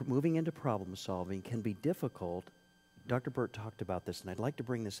moving into problem solving can be difficult. Dr. Burt talked about this, and I'd like to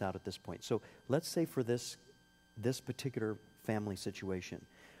bring this out at this point. So let's say for this particular family situation,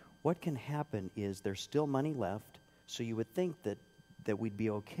 what can happen is there's still money left, so you would think that we'd be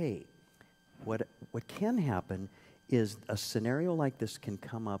okay. What can happen is a scenario like this can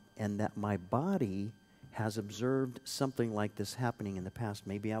come up, and that my body has observed something like this happening in the past.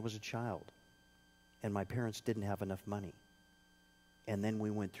 Maybe I was a child, and my parents didn't have enough money. And then we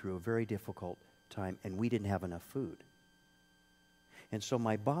went through a very difficult time, and we didn't have enough food. And so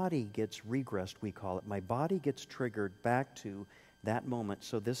my body gets regressed, we call it. My body gets triggered back to that moment.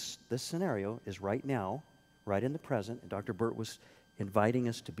 So this scenario is right now, right in the present. And Dr. Burt was inviting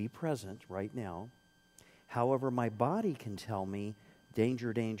us to be present right now. However, my body can tell me,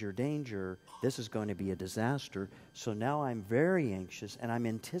 danger, danger, danger, this is going to be a disaster. So now I'm very anxious, and I'm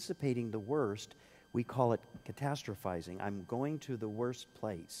anticipating the worst. We call it catastrophizing. I'm going to the worst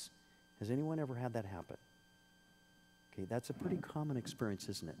place. Has anyone ever had that happen? Okay, that's a pretty common experience,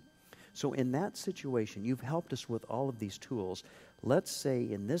 isn't it? So in that situation, you've helped us with all of these tools. Let's say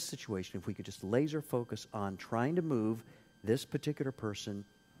in this situation, if we could just laser focus on trying to move this particular person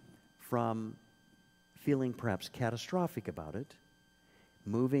from feeling perhaps catastrophic about it,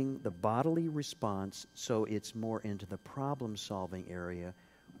 moving the bodily response so it's more into the problem-solving area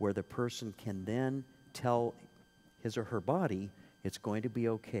where the person can then tell his or her body it's going to be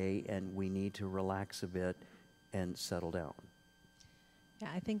okay and we need to relax a bit and settle down. Yeah,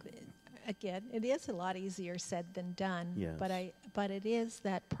 I think, again, it is a lot easier said than done. Yes. But it is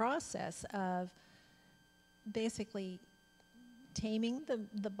that process of basically taming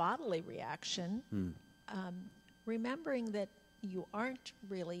the bodily reaction, remembering that you aren't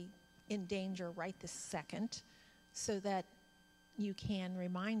really in danger right this second, so that you can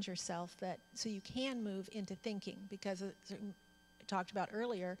remind yourself that, so you can move into thinking, because I talked about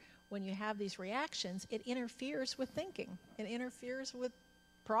earlier, when you have these reactions, it interferes with thinking. It interferes with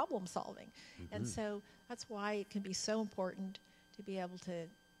problem solving. And so that's why it can be so important to be able to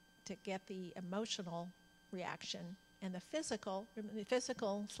get the emotional reaction and the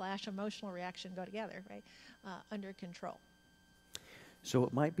physical/emotional reaction go together, right, under control. So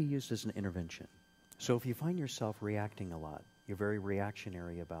it might be used as an intervention. So if you find yourself reacting a lot, you're very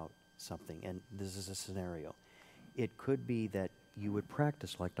reactionary about something, and this is a scenario, It could be that you would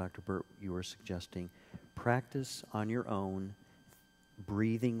practice, like Dr. Burt, you were suggesting, practice on your own,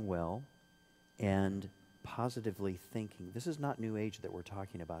 breathing well, and positively thinking. This is not New Age that we're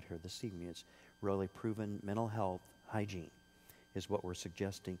talking about here this evening. It's really proven mental health hygiene is what we're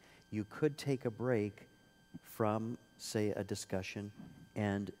suggesting. You could take a break from, say, a discussion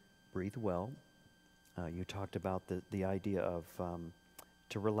and breathe well. You talked about the idea of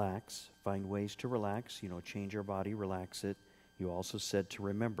to relax, find ways to relax, change your body, relax it. You also said to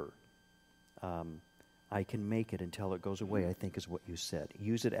remember. I can make it until it goes away, I think is what you said.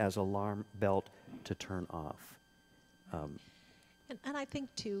 Use it as alarm belt to turn off. And I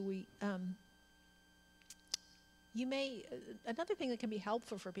think, too, you may, another thing that can be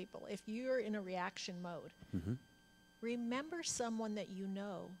helpful for people, if you're in a reaction mode, Mm-hmm. remember someone that you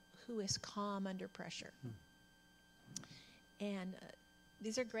know who is calm under pressure. And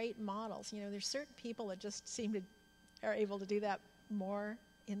these are great models. There's certain people that just are able to do that more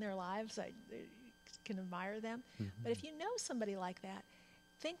in their lives. I can admire them. Mm-hmm. But if you know somebody like that,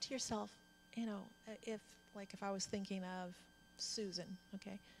 think to yourself, if I was thinking of Susan,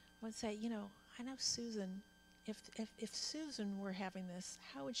 okay, I would say, I know Susan. If Susan were having this,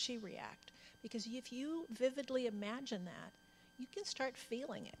 how would she react? Because if you vividly imagine that, you can start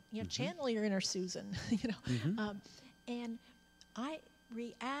feeling it. Mm-hmm. Channel your inner Susan. Mm-hmm. And I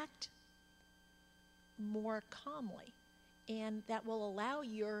react more calmly, and that will allow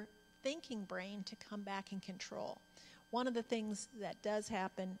your thinking brain to come back in control. One of the things that does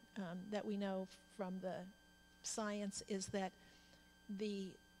happen that we know from the science is that the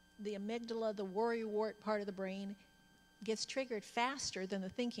amygdala, the worry wart part of the brain, gets triggered faster than the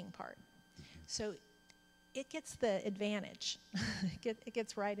thinking part. So it gets the advantage. It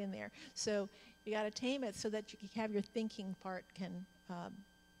gets right in there. So you got to tame it so that you can have your thinking part can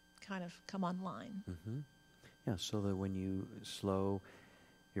kind of come online. Mm-hmm. Yeah, so that when you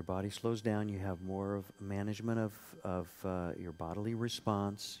your body slows down, you have more of management of your bodily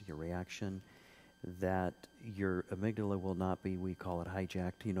response, your reaction, that your amygdala will not be, we call it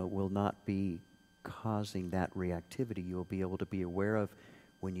hijacked, will not be causing that reactivity. You'll be able to be aware of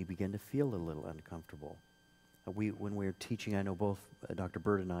when you begin to feel a little uncomfortable. When we're teaching, I know both Dr.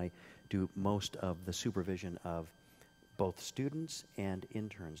 Burt and I do most of the supervision of both students and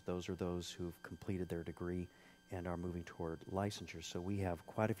interns. Those are those who've completed their degree and are moving toward licensure. So we have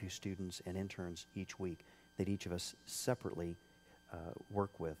quite a few students and interns each week that each of us separately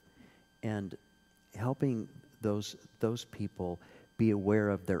work with. And helping those people be aware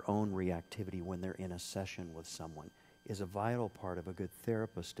of their own reactivity when they're in a session with someone is a vital part of a good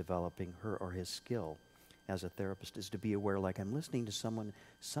therapist developing her or his skill as a therapist, is to be aware, like, I'm listening to someone,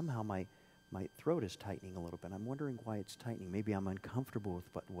 somehow my throat is tightening a little bit. I'm wondering why it's tightening. Maybe I'm uncomfortable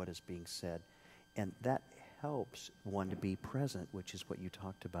with what is being said. And that helps one to be present, which is what you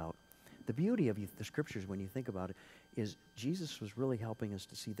talked about. The beauty of the scriptures, when you think about it, is Jesus was really helping us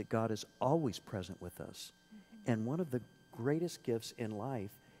to see that God is always present with us. Mm-hmm. And one of the greatest gifts in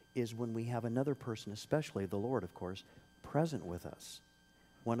life is when we have another person, especially the Lord, of course, present with us.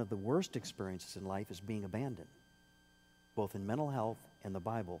 One of the worst experiences in life is being abandoned. Both in mental health and the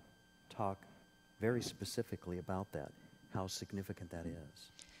Bible talk very specifically about that, how significant that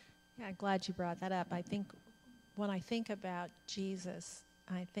is. Yeah, I'm glad you brought that up. I think when I think about Jesus,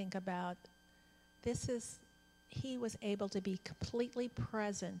 I think about he was able to be completely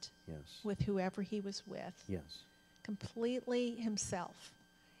present with whoever he was with. Yes. Completely himself.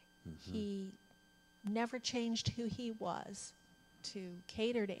 Mm-hmm. He never changed who he was to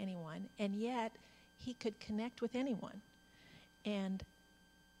cater to anyone, and yet he could connect with anyone. And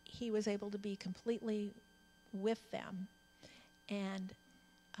he was able to be completely with them. And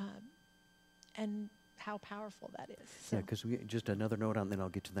how powerful that is. So. Yeah, because just another note on, then I'll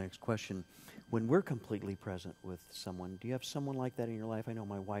get to the next question. When we're completely present with someone, do you have someone like that in your life? I know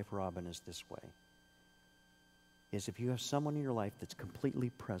my wife, Robin, is this way. Is if you have someone in your life that's completely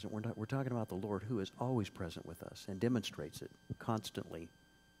present, we're talking about the Lord who is always present with us and demonstrates it constantly,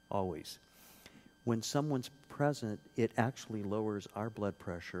 always. When someone's present, it actually lowers our blood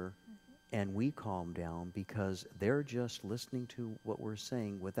pressure, and we calm down because they're just listening to what we're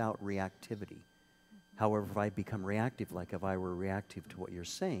saying without reactivity. However, if I become reactive, like if I were reactive to what you're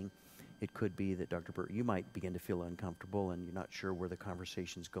saying, it could be that, Dr. Burt, you might begin to feel uncomfortable and you're not sure where the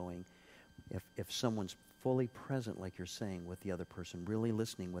conversation's going. If someone's fully present, like you're saying, with the other person, really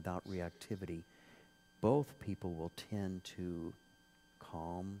listening without reactivity, both people will tend to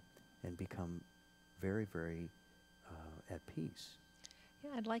calm and become very, very at peace.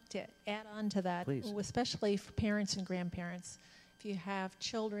 Yeah, I'd like to add on to that, Please. Especially for parents and grandparents. If you have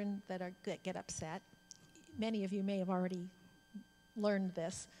children that get upset, many of you may have already learned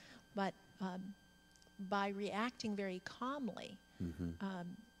this, but by reacting very calmly,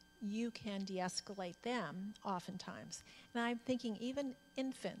 you can de-escalate them oftentimes. And I'm thinking even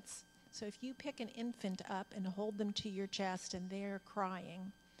infants. So if you pick an infant up and hold them to your chest and they're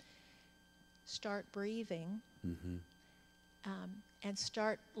crying, start breathing and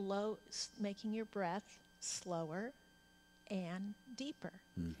start making your breath slower and deeper.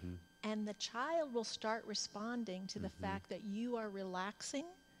 And the child will start responding to the fact that you are relaxing,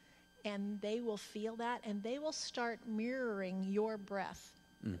 and they will feel that, and they will start mirroring your breath.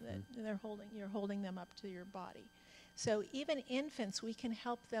 You're holding them up to your body. So even infants, we can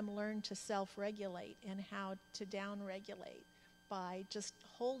help them learn to self-regulate and how to down-regulate by just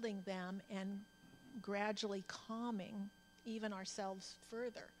holding them and gradually calming even ourselves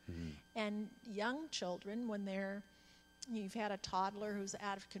further. And young children, when you've had a toddler who's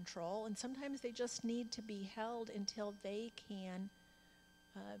out of control, and sometimes they just need to be held until they can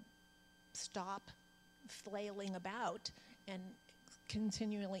stop flailing about and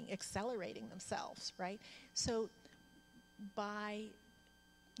continually accelerating themselves, right? So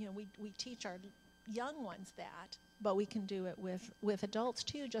we teach our young ones that, but we can do it with adults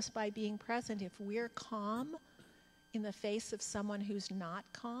too, just by being present. If we're calm in the face of someone who's not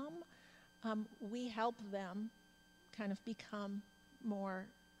calm, we help them kind of become more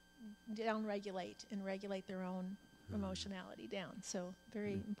down-regulate and regulate their own emotionality down. So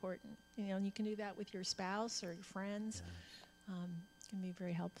very important. And you can do that with your spouse or your friends. It can be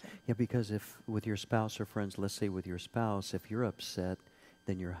very helpful. Yeah, because if with your spouse or friends, let's say with your spouse, if you're upset,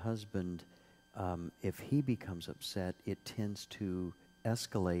 then your husband, if he becomes upset, it tends to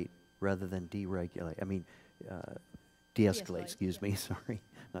escalate rather than deregulate. I mean, de-escalate, excuse me, sorry,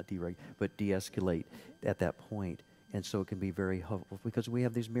 not deregulate, but de-escalate at that point. And so it can be very helpful because we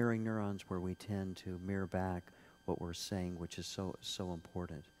have these mirroring neurons where we tend to mirror back what we're saying, which is so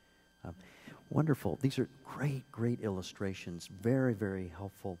important. Wonderful. These are great illustrations. Very, very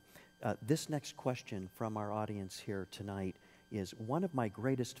helpful. This next question from our audience here tonight is, one of my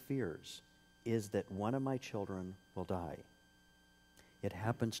greatest fears is that one of my children will die. It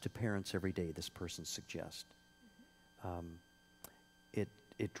happens to parents every day, this person suggests.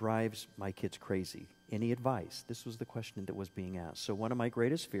 It drives my kids crazy. Any advice? This was the question that was being asked. So one of my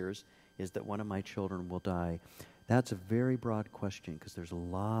greatest fears is that one of my children will die. That's a very broad question because there's a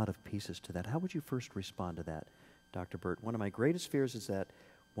lot of pieces to that. How would you first respond to that, Dr. Burt? One of my greatest fears is that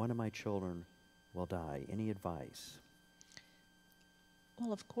one of my children will die. Any advice?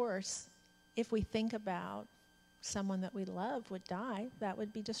 Well, of course, if we think about someone that we love would die, that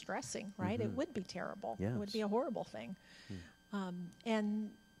would be distressing, right? It would be terrible. Yes. It would be a horrible thing. And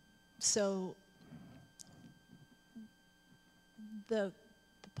so the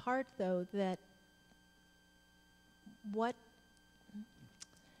part, though, that what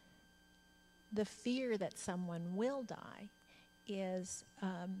the fear that someone will die is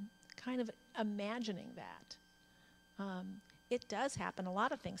kind of imagining that. It does happen. A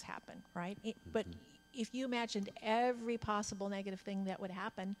lot of things happen, right? But if you imagined every possible negative thing that would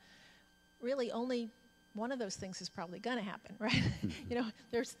happen, really only one of those things is probably going to happen, right?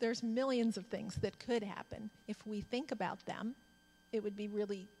 There's millions of things that could happen. If we think about them, it would be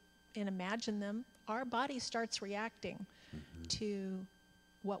really, and imagine them, our body starts reacting to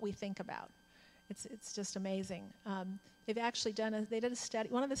what we think about. It's just amazing. They've actually they did a study.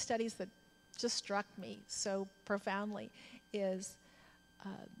 One of the studies that just struck me so profoundly is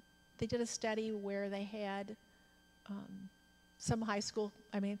they did a study where they had some high school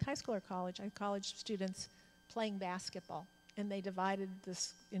or college students playing basketball, and they divided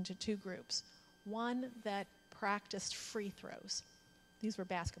this into two groups. One that practiced free throws. These were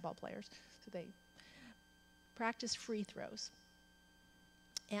basketball players, so they practiced free throws.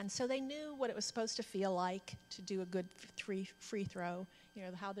 And so they knew what it was supposed to feel like to do a good free throw,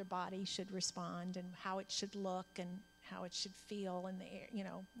 how their body should respond and how it should look and how it should feel in the air,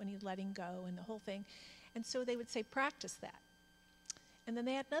 when you're letting go and the whole thing. And so they would say, practice that. And then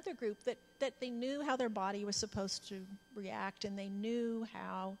they had another group that they knew how their body was supposed to react, and they knew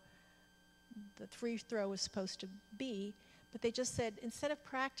how the free throw was supposed to be, but they just said, instead of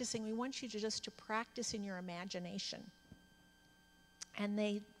practicing, we want you to practice in your imagination. And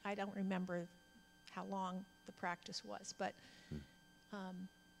I don't remember how long the practice was, but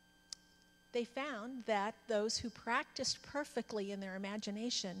they found that those who practiced perfectly in their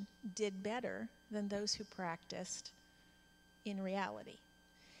imagination did better than those who practiced in reality.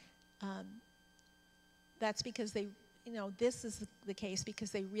 That's because this is the case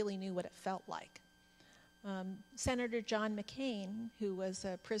because they really knew what it felt like. Senator John McCain, who was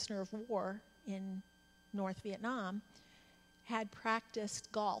a prisoner of war in North Vietnam, had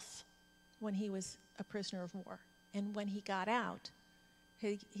practiced golf when he was a prisoner of war. And when he got out,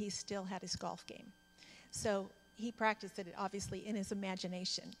 he still had his golf game. So he practiced it, obviously, in his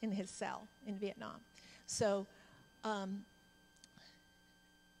imagination, in his cell in Vietnam. So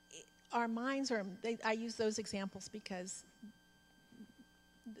our minds are, I use those examples because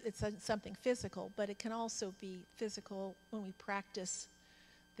it's something physical, but it can also be physical when we practice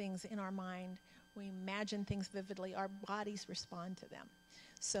things in our mind. We imagine things vividly, our bodies respond to them.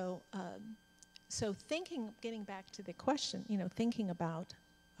 So, getting back to the question, thinking about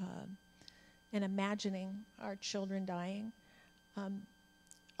and imagining our children dying,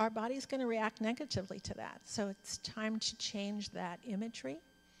 our body's going to react negatively to that. So it's time to change that imagery.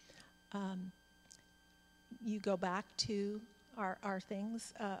 You go back to our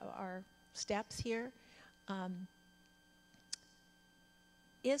things, our steps here.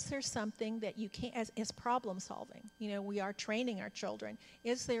 Is there something that you can, as problem solving, we are training our children,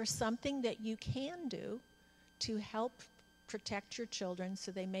 is there something that you can do to help protect your children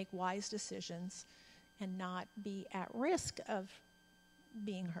so they make wise decisions and not be at risk of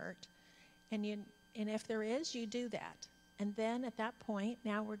being hurt? And if there is, you do that. And then at that point,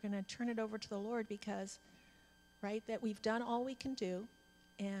 now we're going to turn it over to the Lord because, right, that we've done all we can do,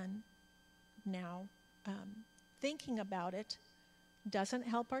 and now thinking about it doesn't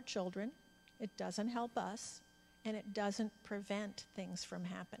help our children, it doesn't help us, and it doesn't prevent things from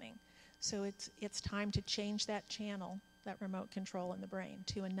happening. So it's time to change that channel, that remote control in the brain,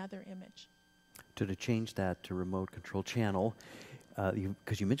 to another image. To change that to remote control channel,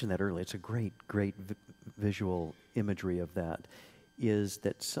 because you mentioned that earlier, it's a great visual imagery of that, is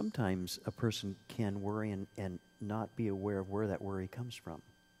that sometimes a person can worry and not be aware of where that worry comes from.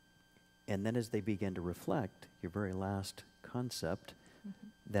 And then as they begin to reflect, your very last concept,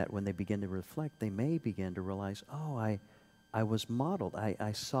 that when they begin to reflect, they may begin to realize, oh, I was modeled.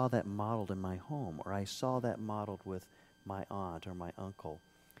 I saw that modeled in my home, or I saw that modeled with my aunt or my uncle.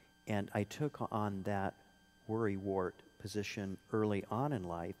 And I took on that worrywart position early on in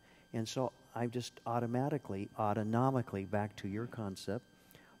life. And so I just autonomically, back to your concept,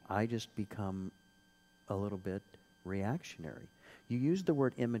 I just become a little bit reactionary. You used the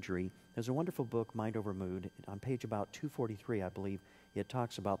word imagery. There's a wonderful book, Mind Over Mood. On page about 243, I believe, it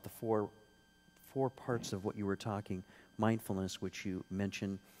talks about the four parts of what you were talking. Mindfulness, which you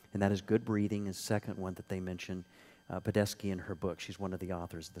mentioned, and that is good breathing, is the second one that they mention. Podesky in her book, she's one of the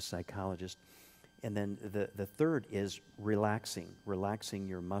authors, the psychologist. And then the third is relaxing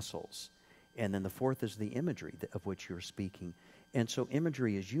your muscles. And then the fourth is the imagery of which you're speaking. And so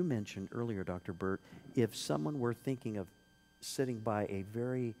imagery, as you mentioned earlier, Dr. Burt, if someone were thinking of sitting by a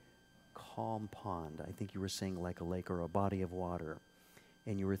very calm pond, I think you were saying like a lake or a body of water,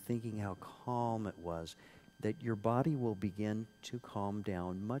 and you were thinking how calm it was, that your body will begin to calm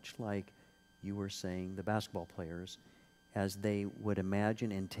down, much like you were saying the basketball players, as they would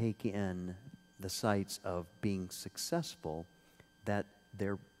imagine and take in the sights of being successful, that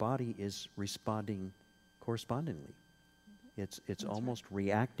their body is responding correspondingly. It's almost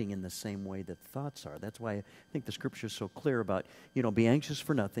reacting in the same way that thoughts are. That's why I think the Scripture is so clear about, be anxious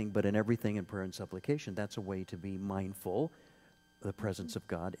for nothing, but in everything in prayer and supplication. That's a way to be mindful of the presence of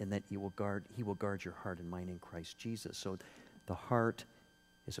God, and that He will guard your heart and mind in Christ Jesus. So the heart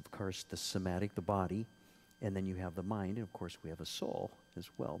is, of course, the somatic, the body, and then you have the mind, and of course we have a soul as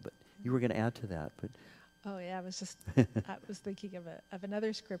well. But you were going to add to that, but... Oh yeah, I was thinking of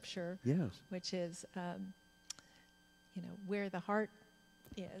another scripture, yes, which is, where the heart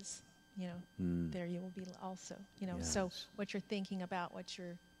is, there you will be also. Yes. So what you're thinking about, what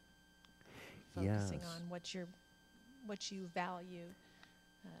you're focusing on, what you value.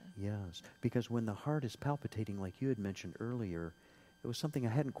 Yes, because when the heart is palpitating, like you had mentioned earlier, it was something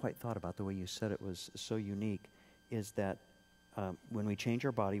I hadn't quite thought about. The way you said it was so unique, is that when we change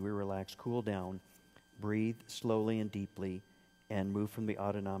our body, we relax, cool down, breathe slowly and deeply, and move from the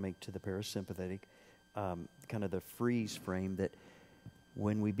autonomic to the parasympathetic, kind of the freeze frame, that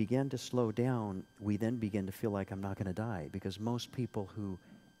when we begin to slow down, we then begin to feel like I'm not going to die. Because most people who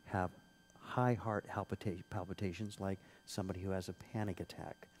have high heart palpitations, like somebody who has a panic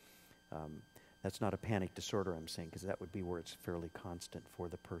attack, that's not a panic disorder, I'm saying, because that would be where it's fairly constant for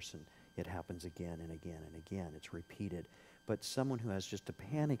the person. It happens again and again and again. It's repeated. But someone who has just a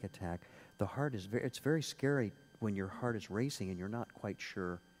panic attack, the heart is it's very scary when your heart is racing and you're not quite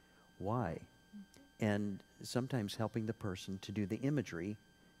sure why. And sometimes helping the person to do the imagery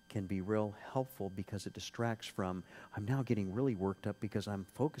can be real helpful, because it distracts from, I'm now getting really worked up because I'm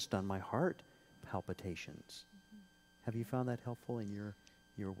focused on my heart palpitations. Have you found that helpful in your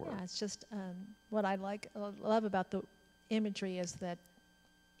your work. Yeah, it's just what I love about the imagery is that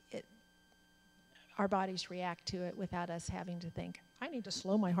our bodies react to it without us having to think, I need to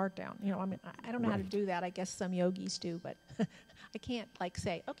slow my heart down. You know, I mean, I don't know how to do that. I guess some yogis do, but I can't like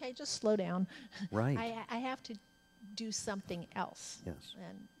say, okay, just slow down. Right. I have to do something else. Yes.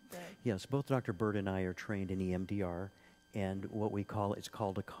 And yes, both Dr. Bird and I are trained in EMDR, and what we call it's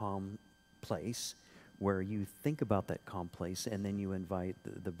called a calm place, where you think about that calm place and then you invite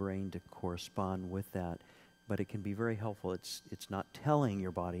the brain to correspond with that. But it can be very helpful. It's not telling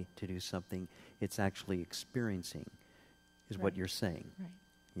your body to do something, it's actually experiencing, is what you're saying. Right.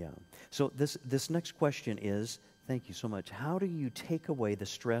 Yeah. So this next question is, thank you so much, how do you take away the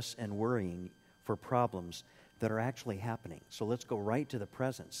stress and worrying for problems that are actually happening? So let's go right to the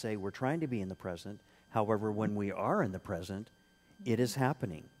present. Say we're trying to be in the present. However, when we are in the present, it is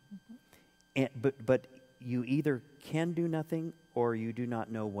happening. But you either can do nothing or you do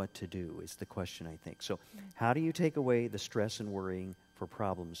not know what to do is the question, I think. So how do you take away the stress and worrying for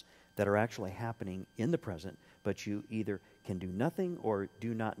problems that are actually happening in the present, but you either can do nothing or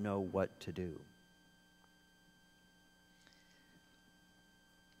do not know what to do?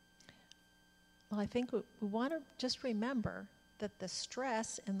 Well, I think we want to just remember that the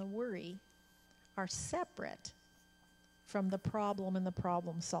stress and the worry are separate from the problem and the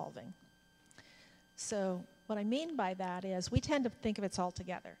problem solving. So what I mean by that is we tend to think of it all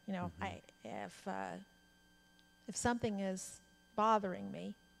together. You know, if something is bothering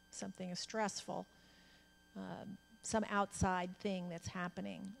me, something is stressful, some outside thing that's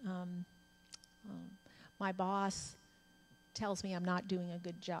happening, my boss tells me I'm not doing a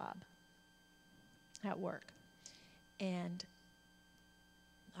good job at work, and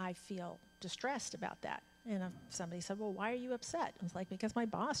I feel distressed about that. And if somebody said, well, why are you upset? I was like, because my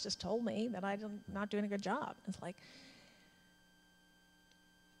boss just told me that I'm not doing a good job. It's like,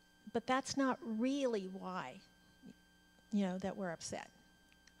 but that's not really why, you know, that we're upset.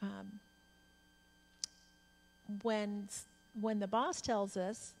 When the boss tells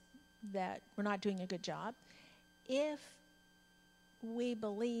us that we're not doing a good job, if we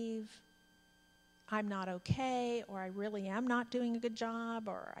believe I'm not okay, or I really am not doing a good job,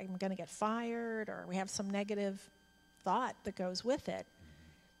 or I'm going to get fired, or we have some negative thought that goes with it,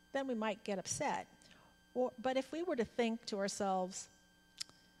 then we might get upset. But if we were to think to ourselves,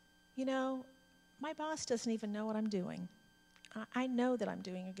 you know, my boss doesn't even know what I'm doing. I know that I'm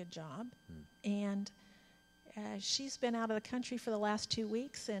doing a good job, and she's been out of the country for the last 2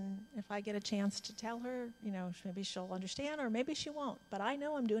 weeks, and if I get a chance to tell her, you know, maybe she'll understand, or maybe she won't, but I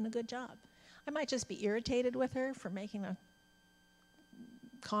know I'm doing a good job. I might just be irritated with her for making a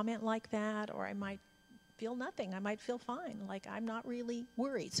comment like that, or I might feel nothing. I might feel fine, like I'm not really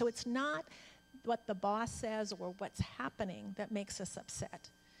worried. So it's not what the boss says or what's happening that makes us upset.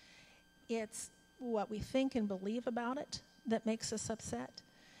 It's what we think and believe about it that makes us upset.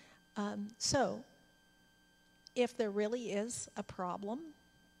 So if there really is a problem,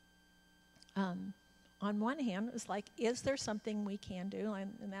 on one hand, it's like, is there something we can do?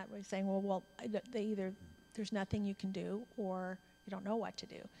 And that way saying, well, there's nothing you can do, or you don't know what to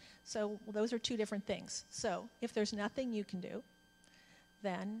do. So those are two different things. So if there's nothing you can do,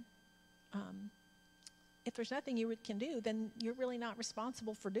 then if there's nothing you can do, then you're really not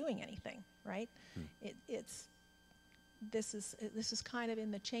responsible for doing anything, right? This is kind of in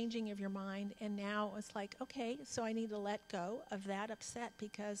the changing of your mind, and now it's like, okay, so I need to let go of that upset,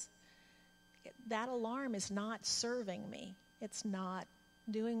 because that alarm is not serving me. It's not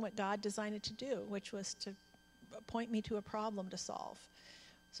doing what God designed it to do, which was to point me to a problem to solve.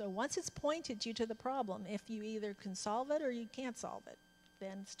 So once it's pointed you to the problem, if you either can solve it or you can't solve it,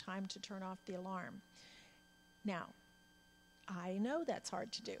 then it's time to turn off the alarm. Now, I know that's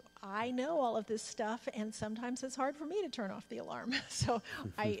hard to do. I know all of this stuff, and sometimes it's hard for me to turn off the alarm. So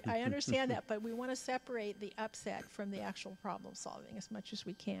I understand that, but we want to separate the upset from the actual problem solving as much as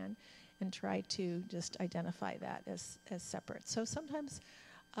we can, and try to just identify that as separate. So sometimes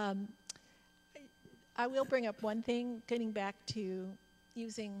I will bring up one thing, getting back to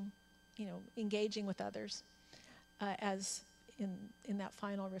using, engaging with others as in that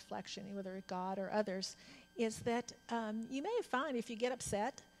final reflection, whether God or others, is that you may find if you get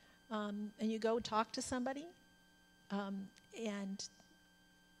upset and you go talk to somebody, and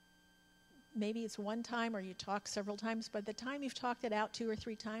maybe it's one time or you talk several times, by the time you've talked it out 2 or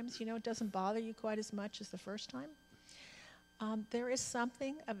 3 times, it doesn't bother you quite as much as the first time. There is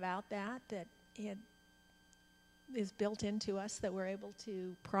something about that it is built into us that we're able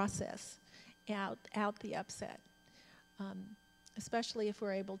to process out the upset, especially if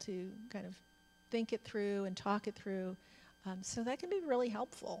we're able to kind of think it through and talk it through. So that can be really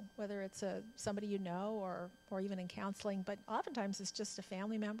helpful, whether it's somebody you know or even in counseling. But oftentimes it's just a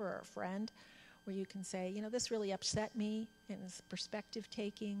family member or a friend where you can say, this really upset me, and it's perspective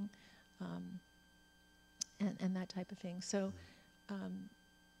taking, and that type of thing. So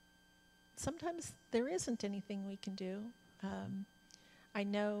sometimes there isn't anything we can do. I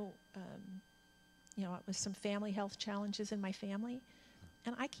know, it was some family health challenges in my family,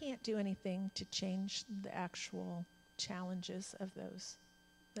 and I can't do anything to change the actual challenges of those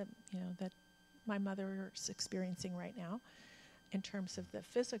that my mother is experiencing right now in terms of the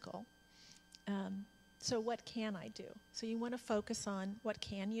physical. So what can I do? So you want to focus on what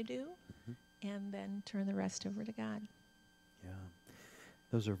can you do, and then turn the rest over to God. Yeah.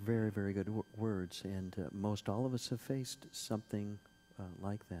 Those are very, very good words, and most all of us have faced something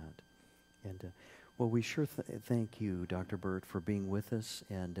like that. And well, we sure thank you, Dr. Burt, for being with us.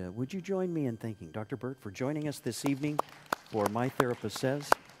 And would you join me in thanking Dr. Burt for joining us this evening for My Therapist Says?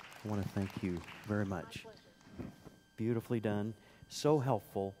 I want to thank you very much. Beautifully done. So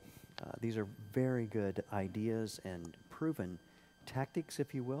helpful. These are very good ideas and proven tactics,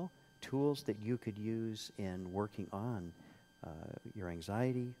 if you will, tools that you could use in working on your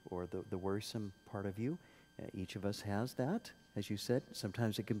anxiety or the worrisome part of you. Each of us has that. As you said,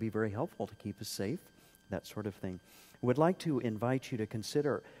 sometimes it can be very helpful to keep us safe, that sort of thing. Would like to invite you to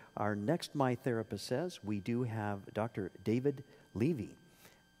consider our next My Therapist Says. We do have Dr. David Levy,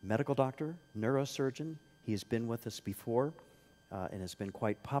 medical doctor, neurosurgeon. He has been with us before and has been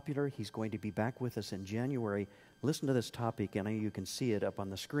quite popular. He's going to be back with us in January. Listen to this topic, and I know you can see it up on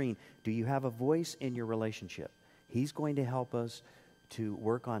the screen. Do you have a voice in your relationship? He's going to help us to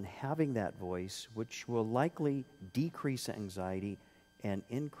work on having that voice, which will likely decrease anxiety and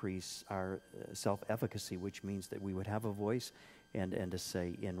increase our self-efficacy, which means that we would have a voice and a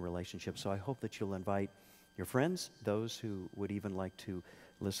say in relationships. So I hope that you'll invite your friends, those who would even like to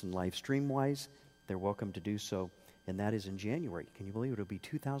listen live stream-wise. They're welcome to do so, and that is in January. Can you believe it? It'll be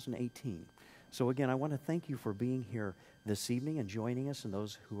 2018. So again, I want to thank you for being here this evening and joining us, and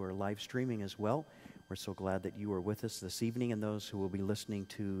those who are live streaming as well. We're so glad that you are with us this evening, and those who will be listening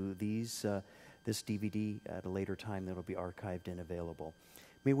to this DVD at a later time that will be archived and available.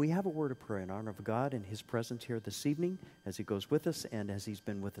 May we have a word of prayer in honor of God and His presence here this evening as He goes with us and as He's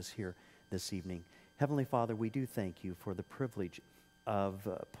been with us here this evening. Heavenly Father, we do thank you for the privilege of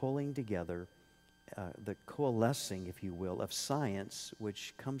pulling together, the coalescing, if you will, of science,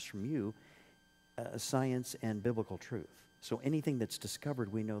 which comes from you, science and biblical truth. So anything that's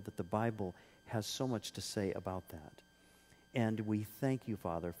discovered, we know that the Bible has so much to say about that. And we thank you,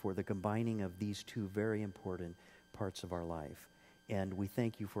 Father, for the combining of these two very important parts of our life. And we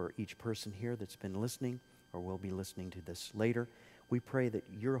thank you for each person here that's been listening or will be listening to this later. We pray that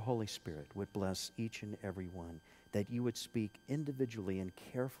your Holy Spirit would bless each and every one, that you would speak individually and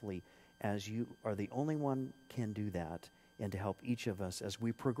carefully as you are the only one can do that, and to help each of us as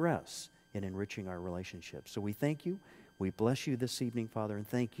we progress in enriching our relationships. So we thank you. We bless you this evening, Father, and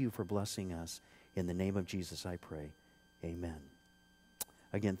thank you for blessing us. In the name of Jesus, I pray. Amen.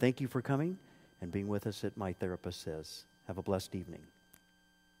 Again, thank you for coming and being with us at My Therapist Says. Have a blessed evening.